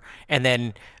tour, and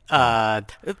then, by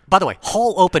the way,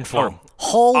 Hole opened for him.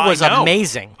 Hole was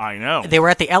amazing. I know. They were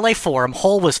at the LA Forum.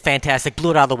 Hole was fantastic. Blew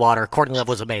it out of the water. Courtney Love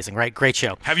was amazing. Right, great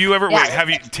show. Have you ever,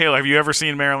 Taylor? Have you ever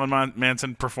seen Marilyn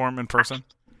Manson perform in person?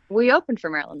 We opened for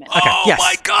Marilyn Manson. Okay. Oh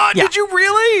my God! Yeah. Did you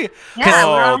really?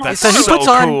 Yeah. That's so he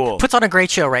cool. puts on a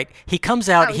great show, right? He comes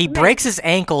out, he breaks his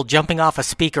ankle jumping off a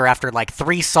speaker after like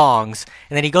 3 songs,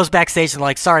 and then he goes backstage and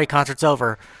like, sorry, concert's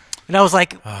over. And I was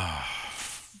like,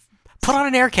 put on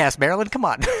an Aircast, Marilyn. Come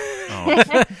on. You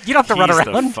don't have to run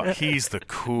around. He's the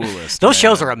coolest. Those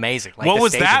shows are amazing. Like, what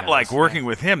was that like working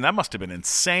with him? That must have been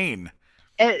insane.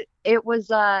 It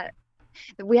was.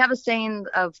 We have a saying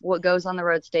of what goes on the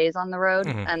road stays on the road,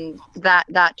 and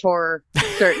that tour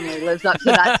certainly lives up to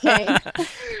that saying.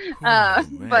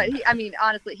 But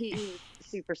honestly, he's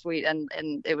super sweet, and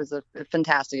it was a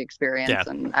fantastic experience,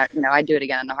 and I'd do it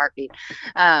again in a heartbeat.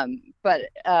 But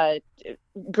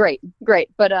great,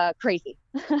 but crazy.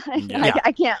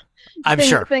 I can't. I'm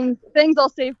sure things I'll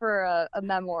save for a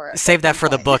memoir. Save that for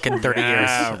the book in 30 years.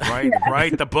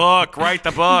 Write the book.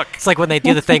 It's like when they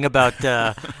do the thing about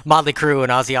Motley Crue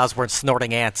and Ozzy Osbourne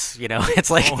snorting ants. It's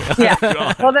like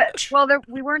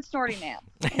we weren't snorting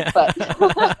ants, but.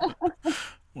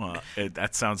 Well,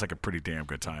 that sounds like a pretty damn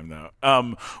good time, though.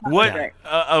 What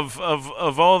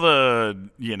of all the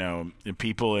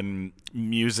people in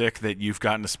music that you've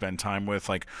gotten to spend time with,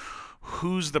 like,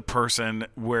 who's the person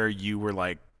where you were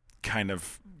like kind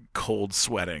of cold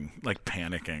sweating, like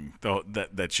panicking, though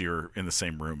that you're in the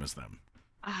same room as them?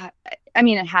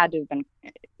 It had to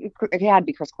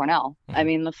be Chris Cornell.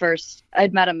 Mm-hmm.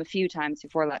 I'd met him a few times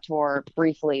before that tour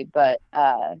briefly, but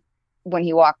when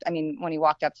he walked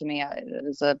up to me,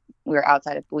 we were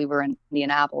outside, we were in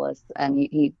Indianapolis, and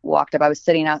he walked up. I was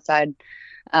sitting outside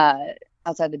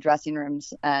the dressing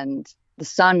rooms, and the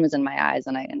sun was in my eyes,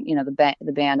 and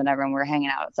the band and everyone were hanging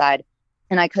out outside,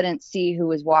 and I couldn't see who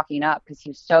was walking up because he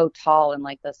was so tall, and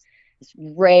like this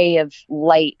ray of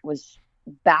light was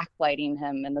backlighting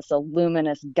him in this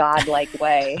luminous godlike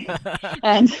way.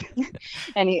 and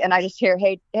I just hear,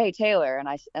 hey Taylor, and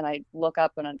I look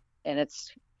up, and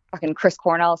it's fucking Chris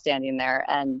Cornell standing there,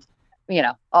 and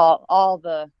all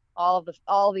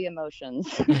the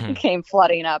emotions came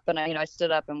flooding up, and I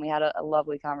stood up, and we had a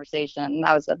lovely conversation, and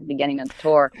that was at the beginning of the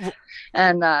tour.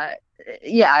 And I'd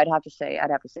have to say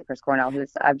Chris Cornell,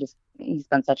 he's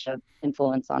been such an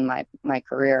influence on my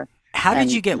career. How did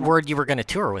you get word you were going to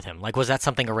tour with him? Like, was that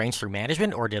something arranged through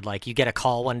management, or did you get a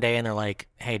call one day and they're like,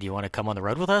 hey, do you want to come on the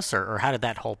road with us, or how did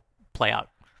that whole play out?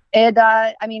 It,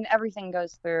 everything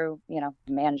goes through,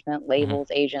 management, labels,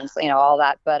 agents, all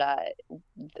that. But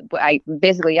I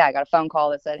got a phone call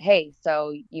that said, hey,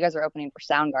 so you guys are opening for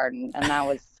Soundgarden. And that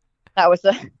was that was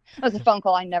a phone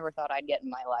call I never thought I'd get in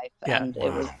my life. Yeah. And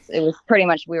Wow. it was pretty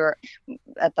much, we were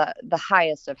at the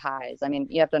highest of highs. I mean,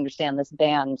 you have to understand, this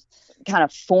band kind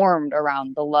of formed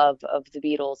around the love of the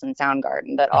Beatles and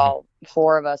Soundgarden, that all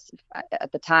four of us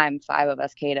at the time, five of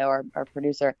us, Kato, our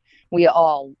producer, we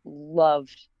all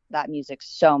loved that music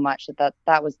so much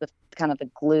that was the kind of the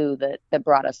glue that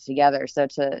brought us together. So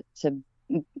to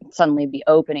suddenly be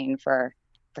opening for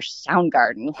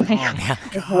Soundgarden, Oh my Yeah.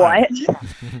 God. what?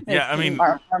 Yeah, I mean,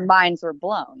 our minds were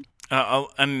blown.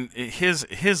 and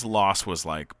his loss was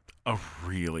like a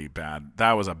really bad.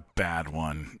 That was a bad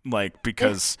one. Like,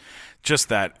 because just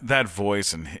that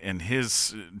voice and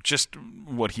his, just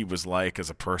what he was like as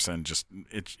a person, just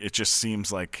it just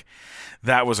seems like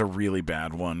that was a really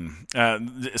bad one.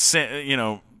 You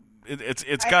know,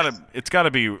 it's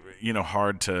gotta be, you know,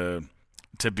 hard to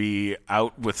be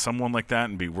out with someone like that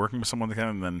and be working with someone like that,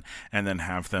 and then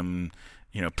have them,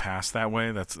 you know, pass that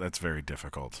way. That's very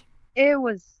difficult. It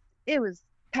was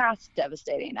past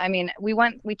devastating. I mean, we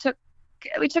took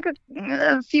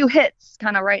a few hits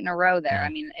kind of right in a row there. I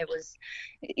mean, it was,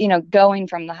 you know, going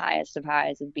from the highest of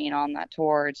highs of being on that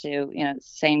tour to, you know,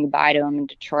 saying goodbye to him in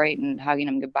Detroit and hugging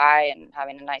him goodbye and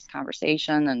having a nice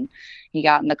conversation. And he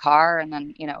got in the car, and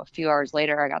then, you know, a few hours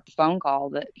later, I got the phone call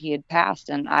that he had passed,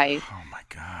 and Oh my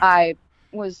God. I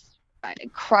was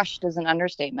crushed as an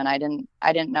understatement. I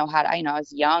didn't know how to, you know, I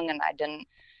was young, and I didn't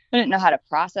know how to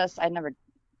process. I'd never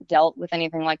dealt with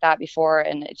anything like that before,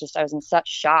 and I was in such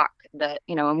shock that,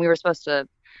 you know, when we were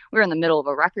in the middle of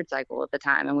a record cycle at the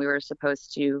time, and we were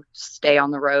supposed to stay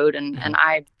on the road, and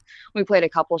we played a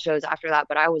couple shows after that,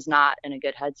 but I was not in a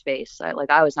good headspace.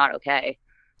 I was not okay.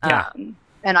 Yeah.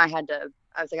 And I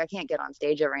was like, I can't get on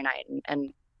stage every night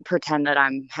and pretend that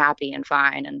I'm happy and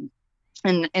fine and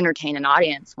entertain an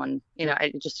audience when, you know,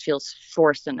 it just feels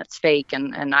forced and it's fake,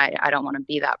 and I don't want to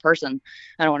be that person.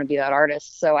 I don't want to be that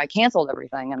artist. So I canceled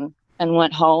everything and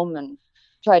went home and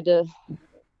tried to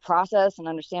process and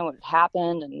understand what had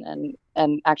happened,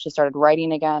 and actually started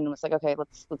writing again, and was like, okay,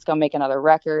 let's go make another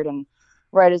record. And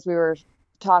right as we were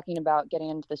talking about getting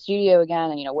into the studio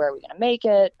again, and, you know, where are we going to make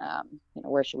it, you know,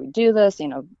 where should we do this, you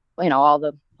know, all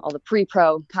the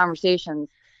pre-pro conversations.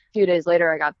 A few days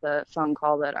later, I got the phone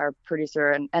call that our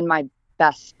producer and my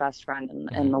best friend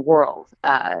in the world,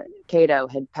 Kato,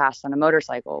 had passed on a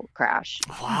motorcycle crash.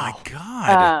 Oh my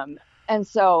God. And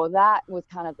so that was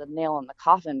kind of the nail in the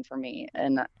coffin for me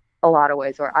in a lot of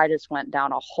ways, where I just went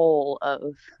down a hole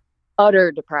of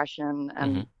utter depression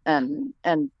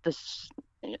and this.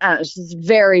 It's this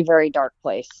very, very dark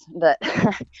place that,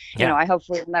 you know, I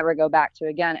hopefully will never go back to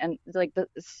again. And it's like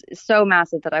it's so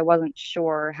massive that I wasn't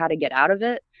sure how to get out of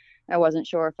it. I wasn't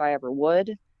sure if I ever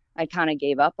would. I kind of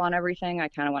gave up on everything. I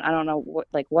kind of went, I don't know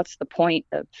what's the point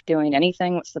of doing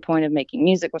anything? What's the point of making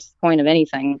music? What's the point of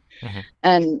anything?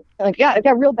 And it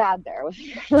got real bad there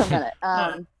for a minute.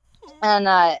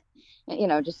 And you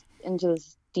know, just into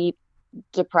this deep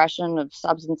depression of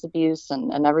substance abuse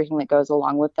and everything that goes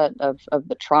along with it, of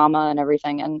the trauma and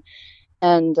everything.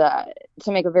 And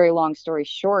to make a very long story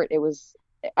short,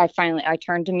 I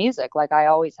turned to music like I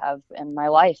always have in my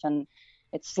life, and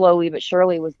it slowly but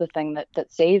surely was the thing that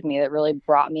saved me, that really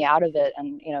brought me out of it.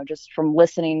 And, you know, just from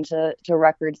listening to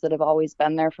records that have always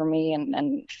been there for me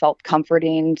and felt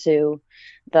comforting, to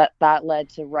that led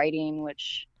to writing,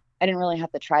 which I didn't really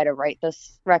have to try to write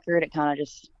this record. It kind of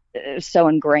it was so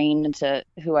ingrained into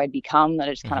who I'd become that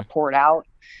it just kind of poured out.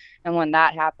 And when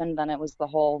that happened, then it was the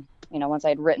whole, you know, once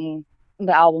I'd written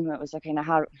the album, it was okay, now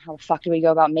how the fuck do we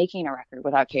go about making a record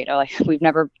without Kato? Like, we've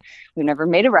never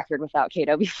made a record without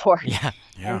Kato before.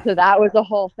 And so that was the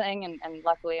whole thing. And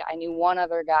luckily I knew one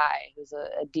other guy who's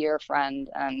a dear friend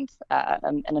and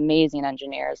an amazing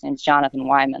engineer. His name's Jonathan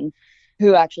Wyman,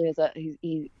 who actually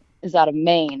he is out of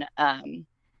Maine.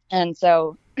 And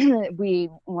so we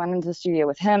went into the studio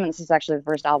with him, and this is actually the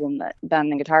first album that Ben,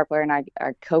 the guitar player, and I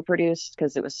co-produced,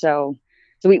 because it was so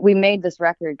we made this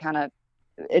record kind of,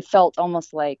 it felt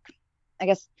almost like, I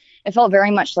guess it felt very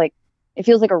much like, it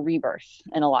feels like a rebirth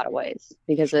in a lot of ways,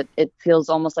 because it feels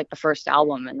almost like the first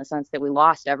album in the sense that we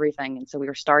lost everything, and so we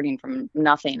were starting from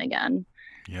nothing again.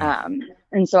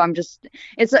 And so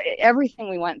it's everything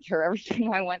we went through,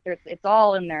 everything I went through, it's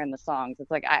all in there in the songs.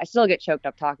 It's like, I still get choked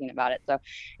up talking about it, so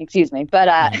excuse me, but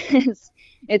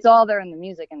it's all there in the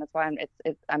music, and that's why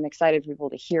I'm excited for people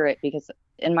to hear it, because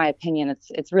in my opinion,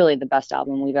 it's really the best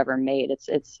album we've ever made.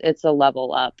 It's a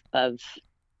level up of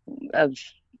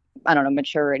I don't know,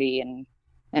 maturity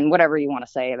and whatever you want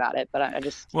to say about it. But I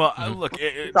just, Well, look,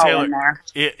 it's all Taylor, in there.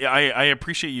 I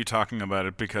appreciate you talking about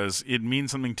it because it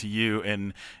means something to you,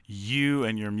 and you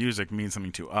and your music means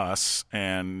something to us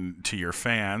and to your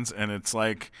fans. And it's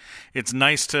like, it's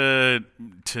nice to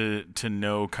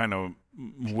know kind of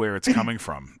where it's coming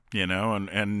from, you know,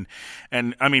 and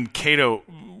I mean, Kato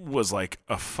was like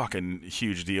a fucking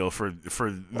huge deal for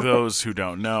those who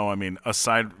don't know. I mean,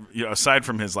 aside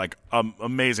from his like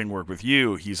amazing work with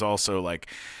you, he's also like,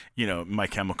 you know, My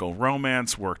Chemical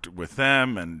Romance, worked with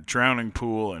them, and Drowning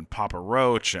Pool and Papa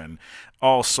Roach and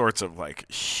all sorts of like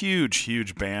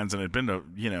huge bands, and had been to,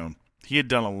 you know, he had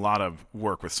done a lot of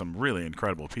work with some really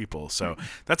incredible people. So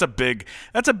that's a big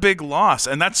loss,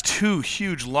 and that's 2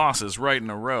 huge losses right in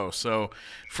a row. So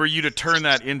for you to turn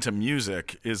that into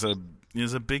music is a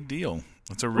big deal.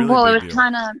 It's a really big deal.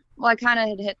 I kind of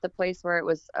had hit the place where it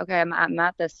was okay. I'm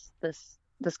at this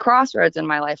crossroads in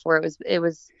my life where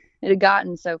it had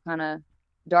gotten so kind of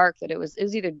dark that it was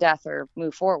either death or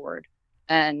move forward,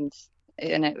 and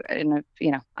you know,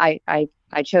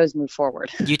 I chose move forward.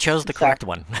 You chose the correct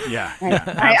one. Yeah,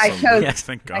 I chose. Yes,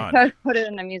 thank God. I chose to put it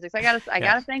into music. So I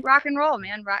gotta thank rock and roll,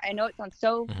 man. I know it sounds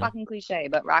so fucking cliche,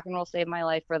 but rock and roll saved my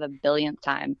life for the billionth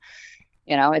time.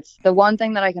 You know, it's the one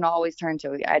thing that I can always turn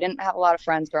to. I didn't have a lot of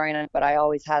friends growing up, but I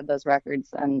always had those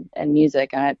records and music,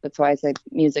 and that's why I say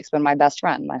music's been my best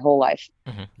friend my whole life.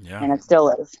 Yeah, and it still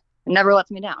is. It never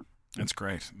lets me down. That's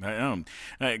great.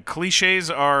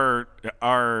 Cliches are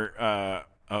a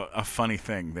funny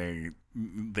thing. They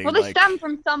stem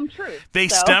from some truth. They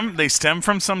stem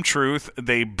from some truth.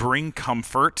 They bring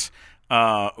comfort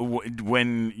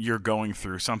when you're going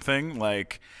through something.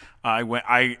 Like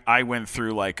I went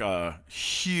through like a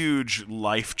huge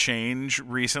life change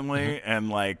recently, and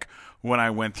like when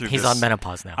I went through He's on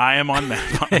menopause now. I am on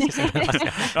menopause.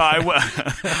 I'm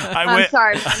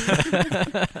sorry.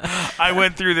 I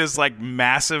went through this like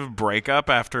massive breakup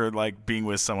after like being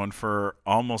with someone for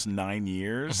almost 9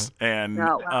 years, and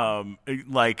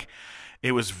like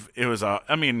it was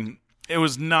I mean, it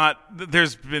was not.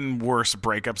 There's been worse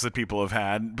breakups that people have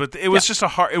had, but it was just a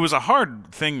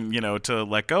hard thing, you know, to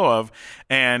let go of.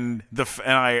 And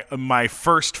my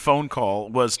first phone call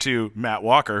was to Matt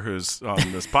Walker, who's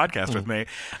on this podcast with me,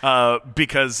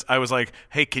 because I was like,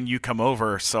 "Hey, can you come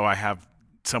over so I have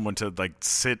someone to like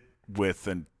sit with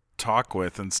and talk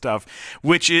with and stuff?"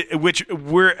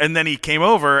 And then he came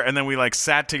over, and then we like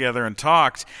sat together and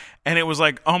talked. And it was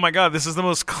like, oh my God, this is the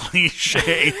most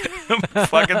cliche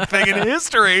fucking thing in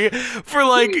history for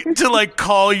like to like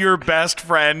call your best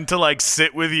friend to like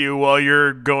sit with you while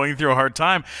you're going through a hard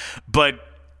time. But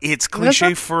it's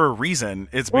cliche for a reason.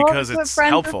 It's because it's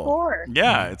helpful.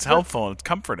 Yeah, it's helpful and it's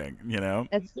comforting, you know.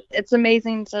 It's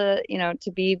amazing to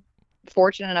be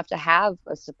fortunate enough to have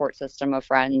a support system of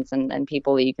friends and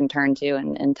people that you can turn to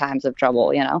in times of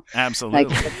trouble, you know.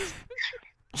 Absolutely.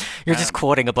 You're just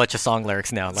quoting a bunch of song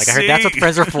lyrics now. Like, I heard that's what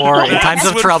friends are for in times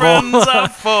of trouble.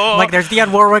 Like, there's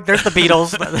Dionne Warwick, there's the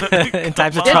Beatles in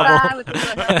times of trouble.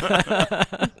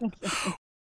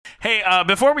 Hey,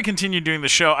 before we continue doing the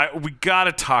show, we got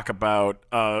to talk about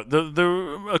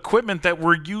the equipment that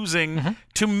we're using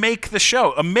to make the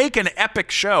show, make an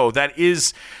epic show that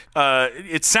is.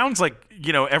 It sounds like,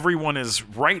 you know, everyone is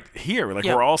right here, like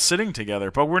we're all sitting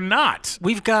together, but we're not.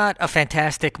 We've got a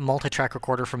fantastic multi-track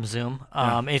recorder from Zoom.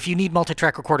 If you need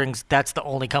multi-track recordings, that's the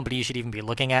only company you should even be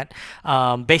looking at.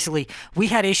 Basically, we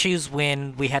had issues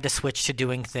when we had to switch to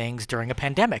doing things during a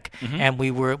pandemic, and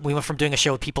we went from doing a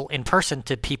show with people in person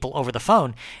to people over the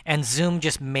phone, and Zoom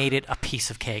just made it a piece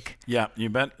of cake. Yeah, you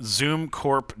bet.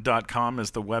 ZoomCorp.com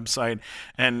is the website,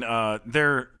 and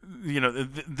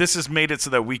this has made it so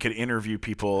that we could interview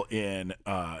people in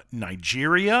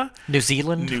Nigeria, New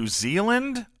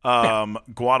Zealand,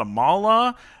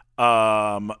 Guatemala,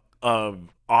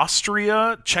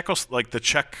 Austria,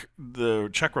 the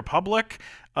Czech Republic.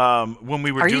 When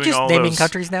we were doing all those... Are you just naming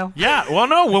countries now? Yeah. Well,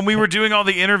 no. When we were doing all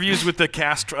the interviews with the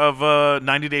cast of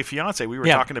 90 Day Fiancé, we were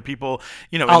talking to people,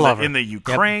 you know, in the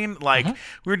Ukraine. Yep. Like, we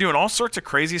were doing all sorts of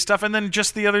crazy stuff. And then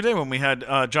just the other day when we had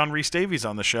John Rhys Davies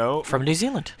on the show. From New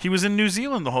Zealand. He was in New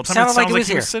Zealand the whole time. Sounded like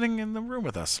he was sitting in the room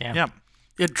with us. Yeah.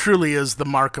 It truly is the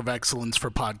mark of excellence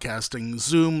for podcasting.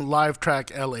 Zoom LiveTrack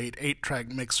L8 8-track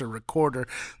mixer recorder,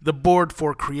 the board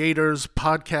for creators,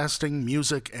 podcasting,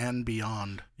 music, and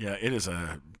beyond. Yeah, it is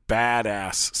a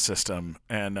badass system,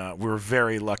 and we're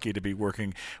very lucky to be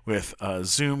working with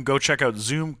Zoom. Go check out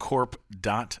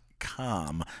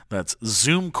ZoomCorp.com. That's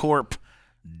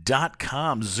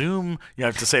ZoomCorp.com. Zoom, you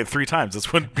have to say it 3 times.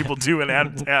 That's what people do in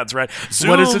ads, right? Zoom,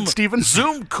 what is it, Stephen?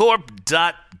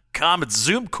 ZoomCorp.com. It's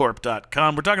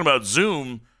ZoomCorp.com. We're talking about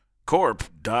ZoomCorp.com.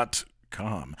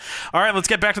 gmail.com. All right, let's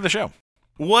get back to the show.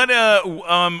 What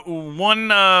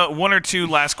one or two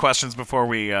last questions before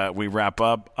we wrap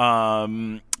up.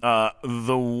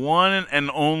 The one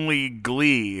and only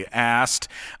Glee asked,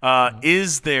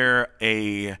 is there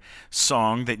a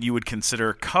song that you would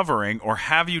consider covering, or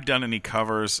have you done any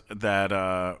covers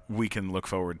that we can look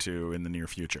forward to in the near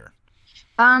future?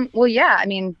 Well, yeah, I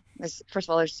mean, first of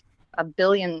all, there's a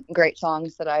billion great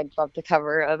songs that I'd love to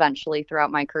cover eventually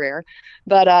throughout my career.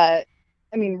 But, I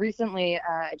mean, recently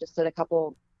I just did a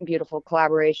couple beautiful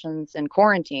collaborations in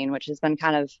quarantine, which has been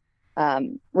kind of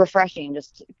refreshing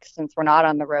just since we're not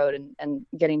on the road, and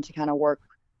getting to kind of work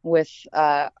with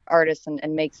artists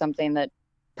and make something that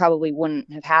probably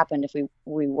wouldn't have happened if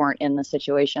we weren't in the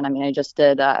situation. I mean, I just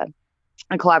did a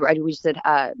collaboration. We just did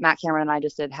Matt Cameron and I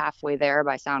just did Halfway There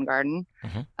by Soundgarden.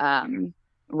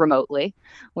 Remotely,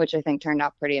 which I think turned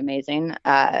out pretty amazing.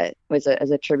 Was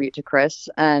as a tribute to Chris,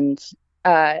 and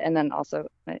then also,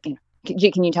 you know,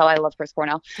 can you tell I love Chris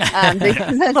Cornell? A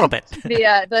little bit.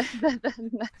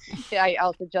 I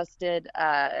also just did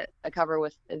a cover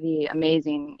with the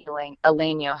amazing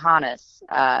Elaine Johannes.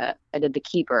 I did The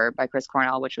Keeper by Chris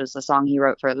Cornell, which was a song he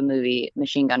wrote for the movie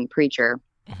Machine Gun Preacher.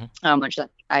 Which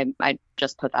I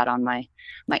just put that on my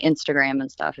Instagram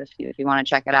and stuff if you want to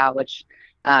check it out, which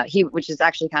is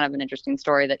actually kind of an interesting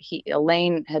story that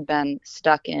Elaine had been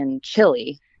stuck in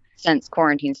Chile since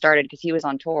quarantine started, because he was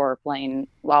on tour playing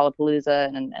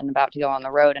Lollapalooza and about to go on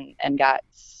the road and got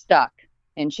stuck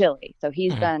in Chile. So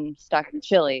he's been stuck in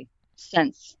Chile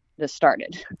since this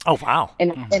started. Oh, wow.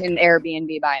 In an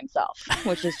Airbnb by himself,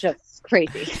 which is just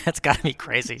crazy. That's got to be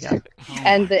crazy. Yeah.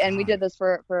 And we did this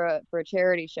for a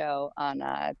charity show on,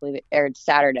 I believe it aired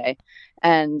Saturday.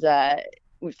 And,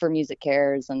 for Music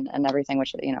Cares and everything,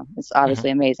 which, you know, is obviously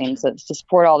amazing to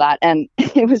support all that. And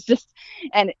it was just,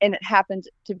 and it happened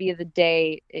to be the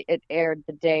day it aired,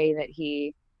 the day that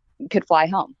he could fly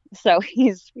home. So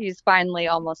he's finally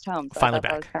almost home. So finally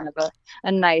that back. was kind of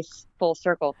a nice full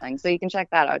circle thing. So you can check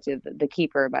that out too. The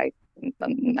Keeper by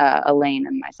Elaine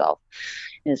and myself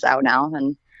is out now,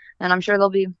 and I'm sure there'll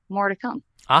be more to come.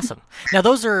 Awesome. Now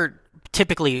those are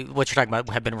typically what you're talking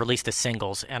about have been released as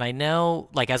singles, and I know,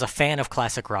 like, as a fan of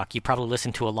classic rock, you probably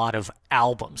listen to a lot of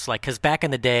albums, like, because back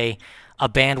in the day a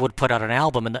band would put out an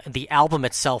album, and the album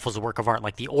itself was a work of art.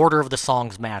 Like, the order of the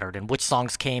songs mattered, and which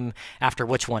songs came after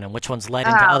which one, and which ones led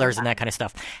into others, and that kind of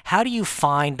stuff. How do you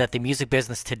find that the music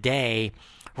business today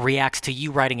reacts to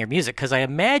you writing your music? Because I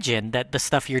imagine that the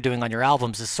stuff you're doing on your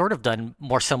albums is sort of done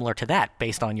more similar to that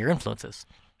based on your influences.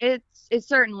 It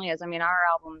certainly is. I mean, our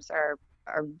albums are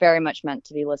very much meant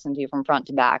to be listened to from front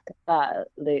to back.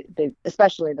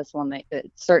 Especially this one,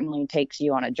 it certainly takes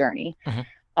you on a journey.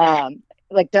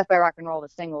 Like Death by Rock and Roll, the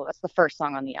single, that's the first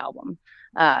song on the album.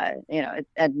 You know,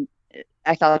 and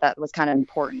I thought that was kind of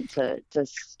important to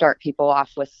start people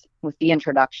off with the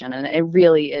introduction, and it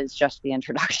really is just the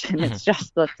introduction. It's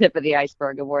just the tip of the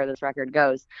iceberg of where this record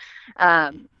goes.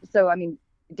 So I mean,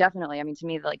 definitely, I mean, to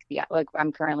me, like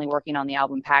I'm currently working on the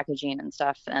album packaging and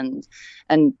stuff, and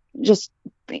just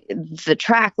the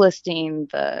track listing,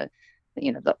 the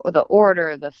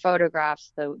order, the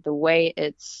photographs, the way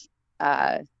it's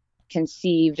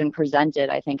conceived and presented,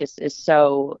 I think is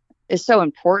so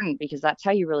important, because that's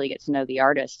how you really get to know the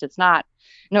artist. It's not,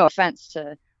 no offense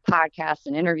to podcasts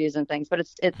and interviews and things, but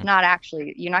it's not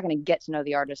actually, you're not going to get to know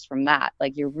the artist from that.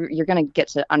 Like you're going to get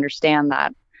to understand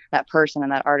that person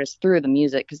and that artist through the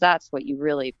music, because that's what you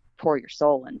really pour your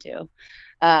soul into.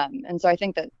 And so I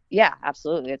think that, yeah,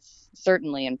 absolutely, it's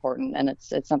certainly important, and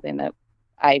it's something that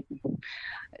I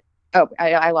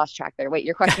lost track there. Wait,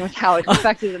 your question was how it's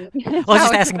affected. I was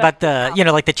just asking about the,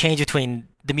 like the change between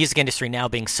the music industry now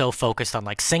being so focused on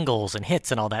like singles and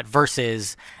hits and all that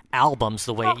versus albums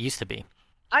the way it used to be.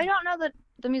 I don't know that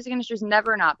the music industry's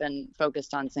never not been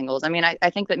focused on singles. I mean, I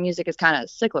think that music is kind of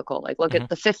cyclical. Like, look at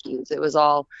the 50s. It was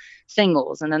all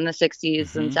singles. And then the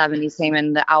 60s and 70s came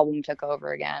in, the album took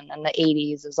over again. And the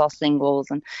 80s is all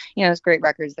singles. And, there's great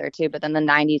records there too. But then the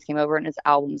 90s came over and it's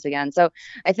albums again. So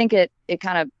I think it's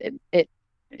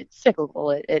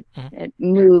cyclical. It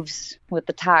moves with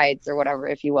the tides or whatever,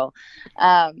 if you will.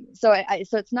 So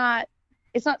it's not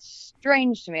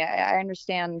strange to me. I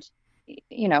understand.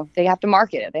 They have to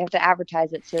market it. They have to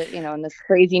advertise it to, in this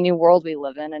crazy new world we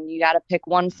live in, and you got to pick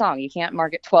one song. You can't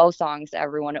market 12 songs to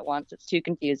everyone at once. It's too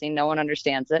confusing. No one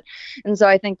understands it. And so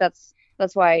I think that's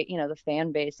why, the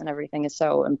fan base and everything is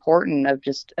so important, of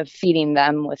feeding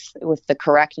them with the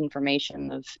correct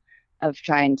information, of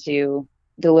trying to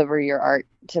deliver your art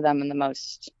to them in the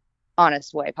most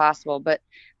honest way possible. But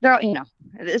there,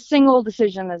 the single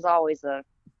decision is always a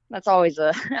always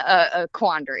a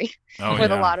quandary with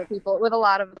yeah. a lot of people, with a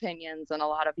lot of opinions, and a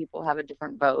lot of people have a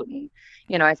different vote. And,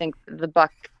 I think the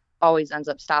buck always ends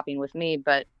up stopping with me,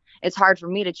 but it's hard for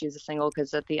me to choose a single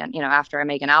because at the end, after I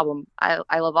make an album,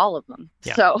 I love all of them.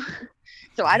 Yeah. So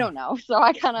I don't know. So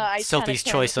I kind of Sophie's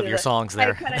choice of your songs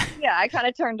there. I kind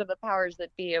of turn to the powers that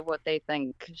be of what they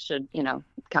think should,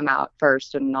 come out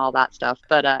first and all that stuff.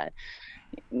 But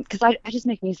because I just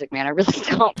make music, man. I really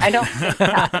don't think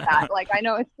past that. Like, I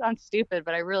know it sounds stupid,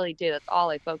 but I really do. That's all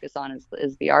I focus on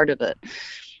is the art of it.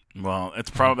 Well, that's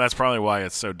probably why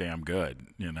it's so damn good,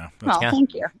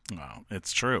 Thank you. Well,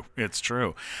 it's true. It's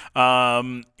true.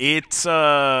 It's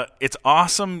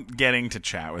awesome getting to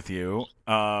chat with you.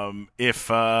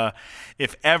 If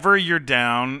ever you're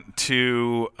down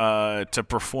to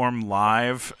perform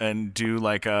live and do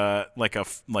like a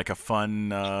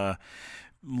fun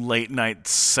late night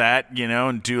set,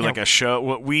 and do like a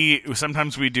show.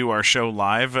 Sometimes we do our show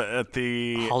live at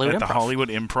the Hollywood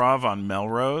Improv on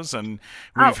Melrose, and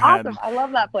we've had awesome. I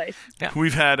love that place. Yeah.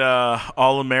 We've had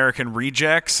All American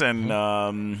Rejects and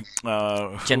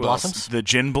Gin Blossoms, the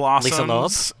Gin Blossoms, Lisa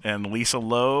Loeb. and Lisa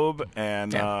Loeb,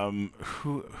 and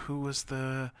who was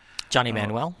the Johnny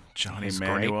Manuel. Johnny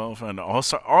Manuel, and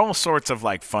also all sorts of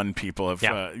like fun people have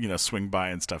swing by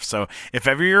and stuff. So if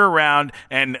ever you're around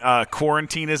and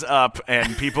quarantine is up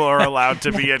and people are allowed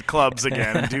to be at clubs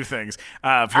again and do things,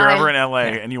 if you're ever in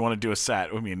LA and you want to do a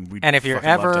set, and if you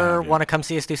ever want to come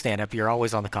see us do stand up, you're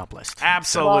always on the comp list.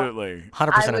 Absolutely,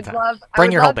 100% of the time.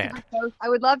 Bring your whole band. I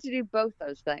would love to do both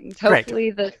those things.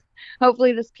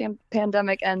 Hopefully this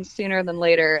pandemic ends sooner than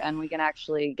later, and we can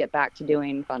actually get back to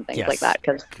doing fun things like that,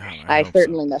 because I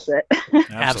certainly miss it.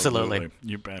 Absolutely.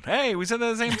 You bet. Hey, we said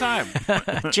that at the same time.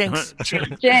 Jinx.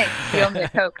 Jinx. You owe me a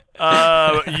Coke.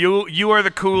 You are the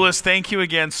coolest. Thank you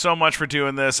again so much for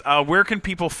doing this. Where can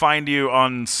people find you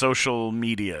on social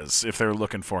medias if they're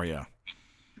looking for you?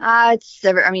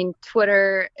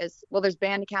 Twitter is, there's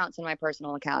band accounts and my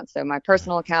personal account. So my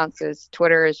personal accounts is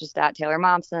Twitter is just at Taylor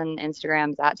Momsen,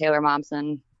 Instagram is at Taylor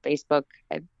Momsen, Facebook,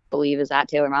 I believe, is at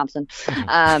Taylor Momsen.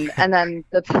 And then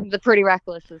the Pretty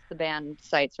Reckless is the band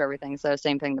sites for everything. So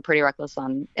same thing, the Pretty Reckless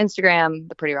on Instagram,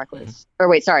 the Pretty Reckless,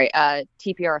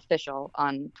 TPR Official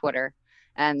on Twitter,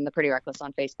 and the Pretty Reckless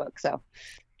on Facebook. So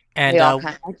and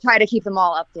I try to keep them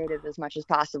all updated as much as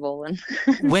possible. And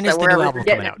when is the new album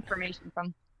coming out? Information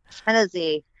from. That is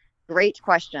a great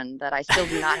question that I still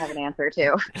do not have an answer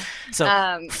to. So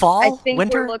fall,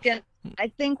 winter? I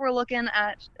think we're looking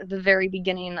at the very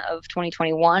beginning of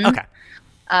 2021. Okay.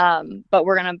 But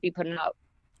we're going to be putting out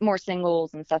more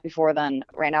singles and stuff before then.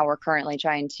 Right now we're currently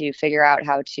trying to figure out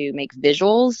how to make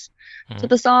visuals to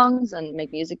the songs and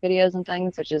make music videos and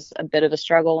things, which is a bit of a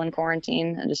struggle in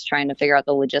quarantine, and just trying to figure out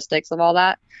the logistics of all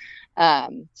that.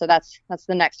 So that's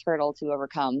the next hurdle to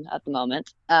overcome at the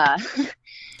moment.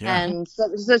 And so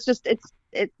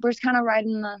we're just kind of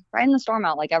riding the storm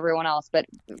out like everyone else. But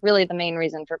really the main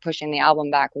reason for pushing the album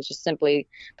back was just simply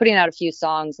putting out a few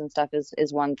songs and stuff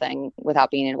is one thing without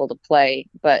being able to play,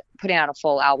 but putting out a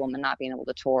full album and not being able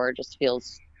to tour just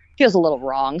feels a little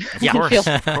wrong. Yeah, of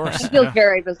course. It feels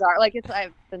very bizarre. Like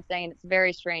I've been saying, it's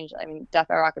very strange. I mean, Death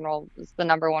by Rock and Roll is the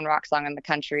 #1 rock song in the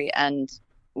country, and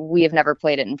we have never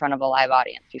played it in front of a live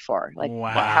audience before. Like,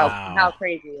 wow. How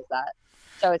crazy is that?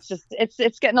 So it's just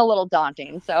it's getting a little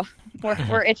daunting. So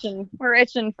we're itching for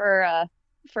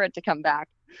it to come back.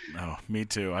 Oh, me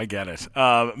too. I get it.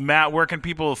 Matt, where can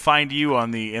people find you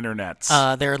on the internet?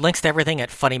 There are links to everything at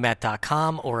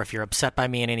funnymatt.com, or if you're upset by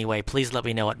me in any way, please let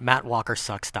me know at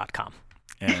mattwalkersucks.com.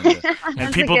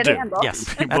 And people do.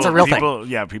 Yes, that's a real thing.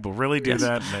 Yeah, people really do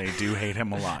that, and they do hate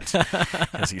him a lot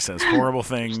because he says horrible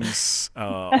things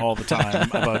all the time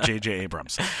about J.J.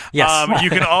 Abrams. Yes, you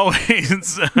can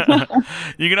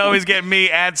always get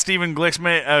me at Stephen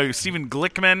Glickman, Stephen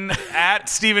Glickman at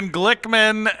Stephen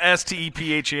Glickman,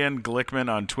 Stephen Glickman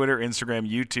on Twitter,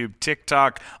 Instagram, YouTube,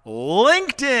 TikTok,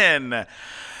 LinkedIn.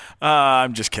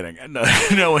 I'm just kidding.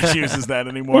 No one uses that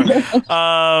anymore.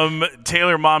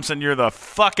 Taylor Momsen, you're the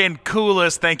fucking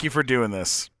coolest. Thank you for doing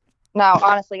this. No,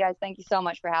 honestly, guys, thank you so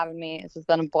much for having me. This has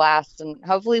been a blast, and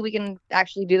hopefully we can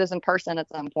actually do this in person at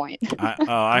some point.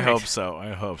 I hope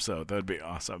so. That'd be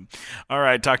awesome. All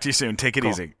right, talk to you soon. Take it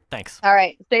easy. Thanks. All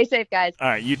right, stay safe, guys. All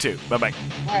right, you too. Bye-bye.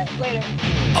 All right,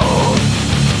 later.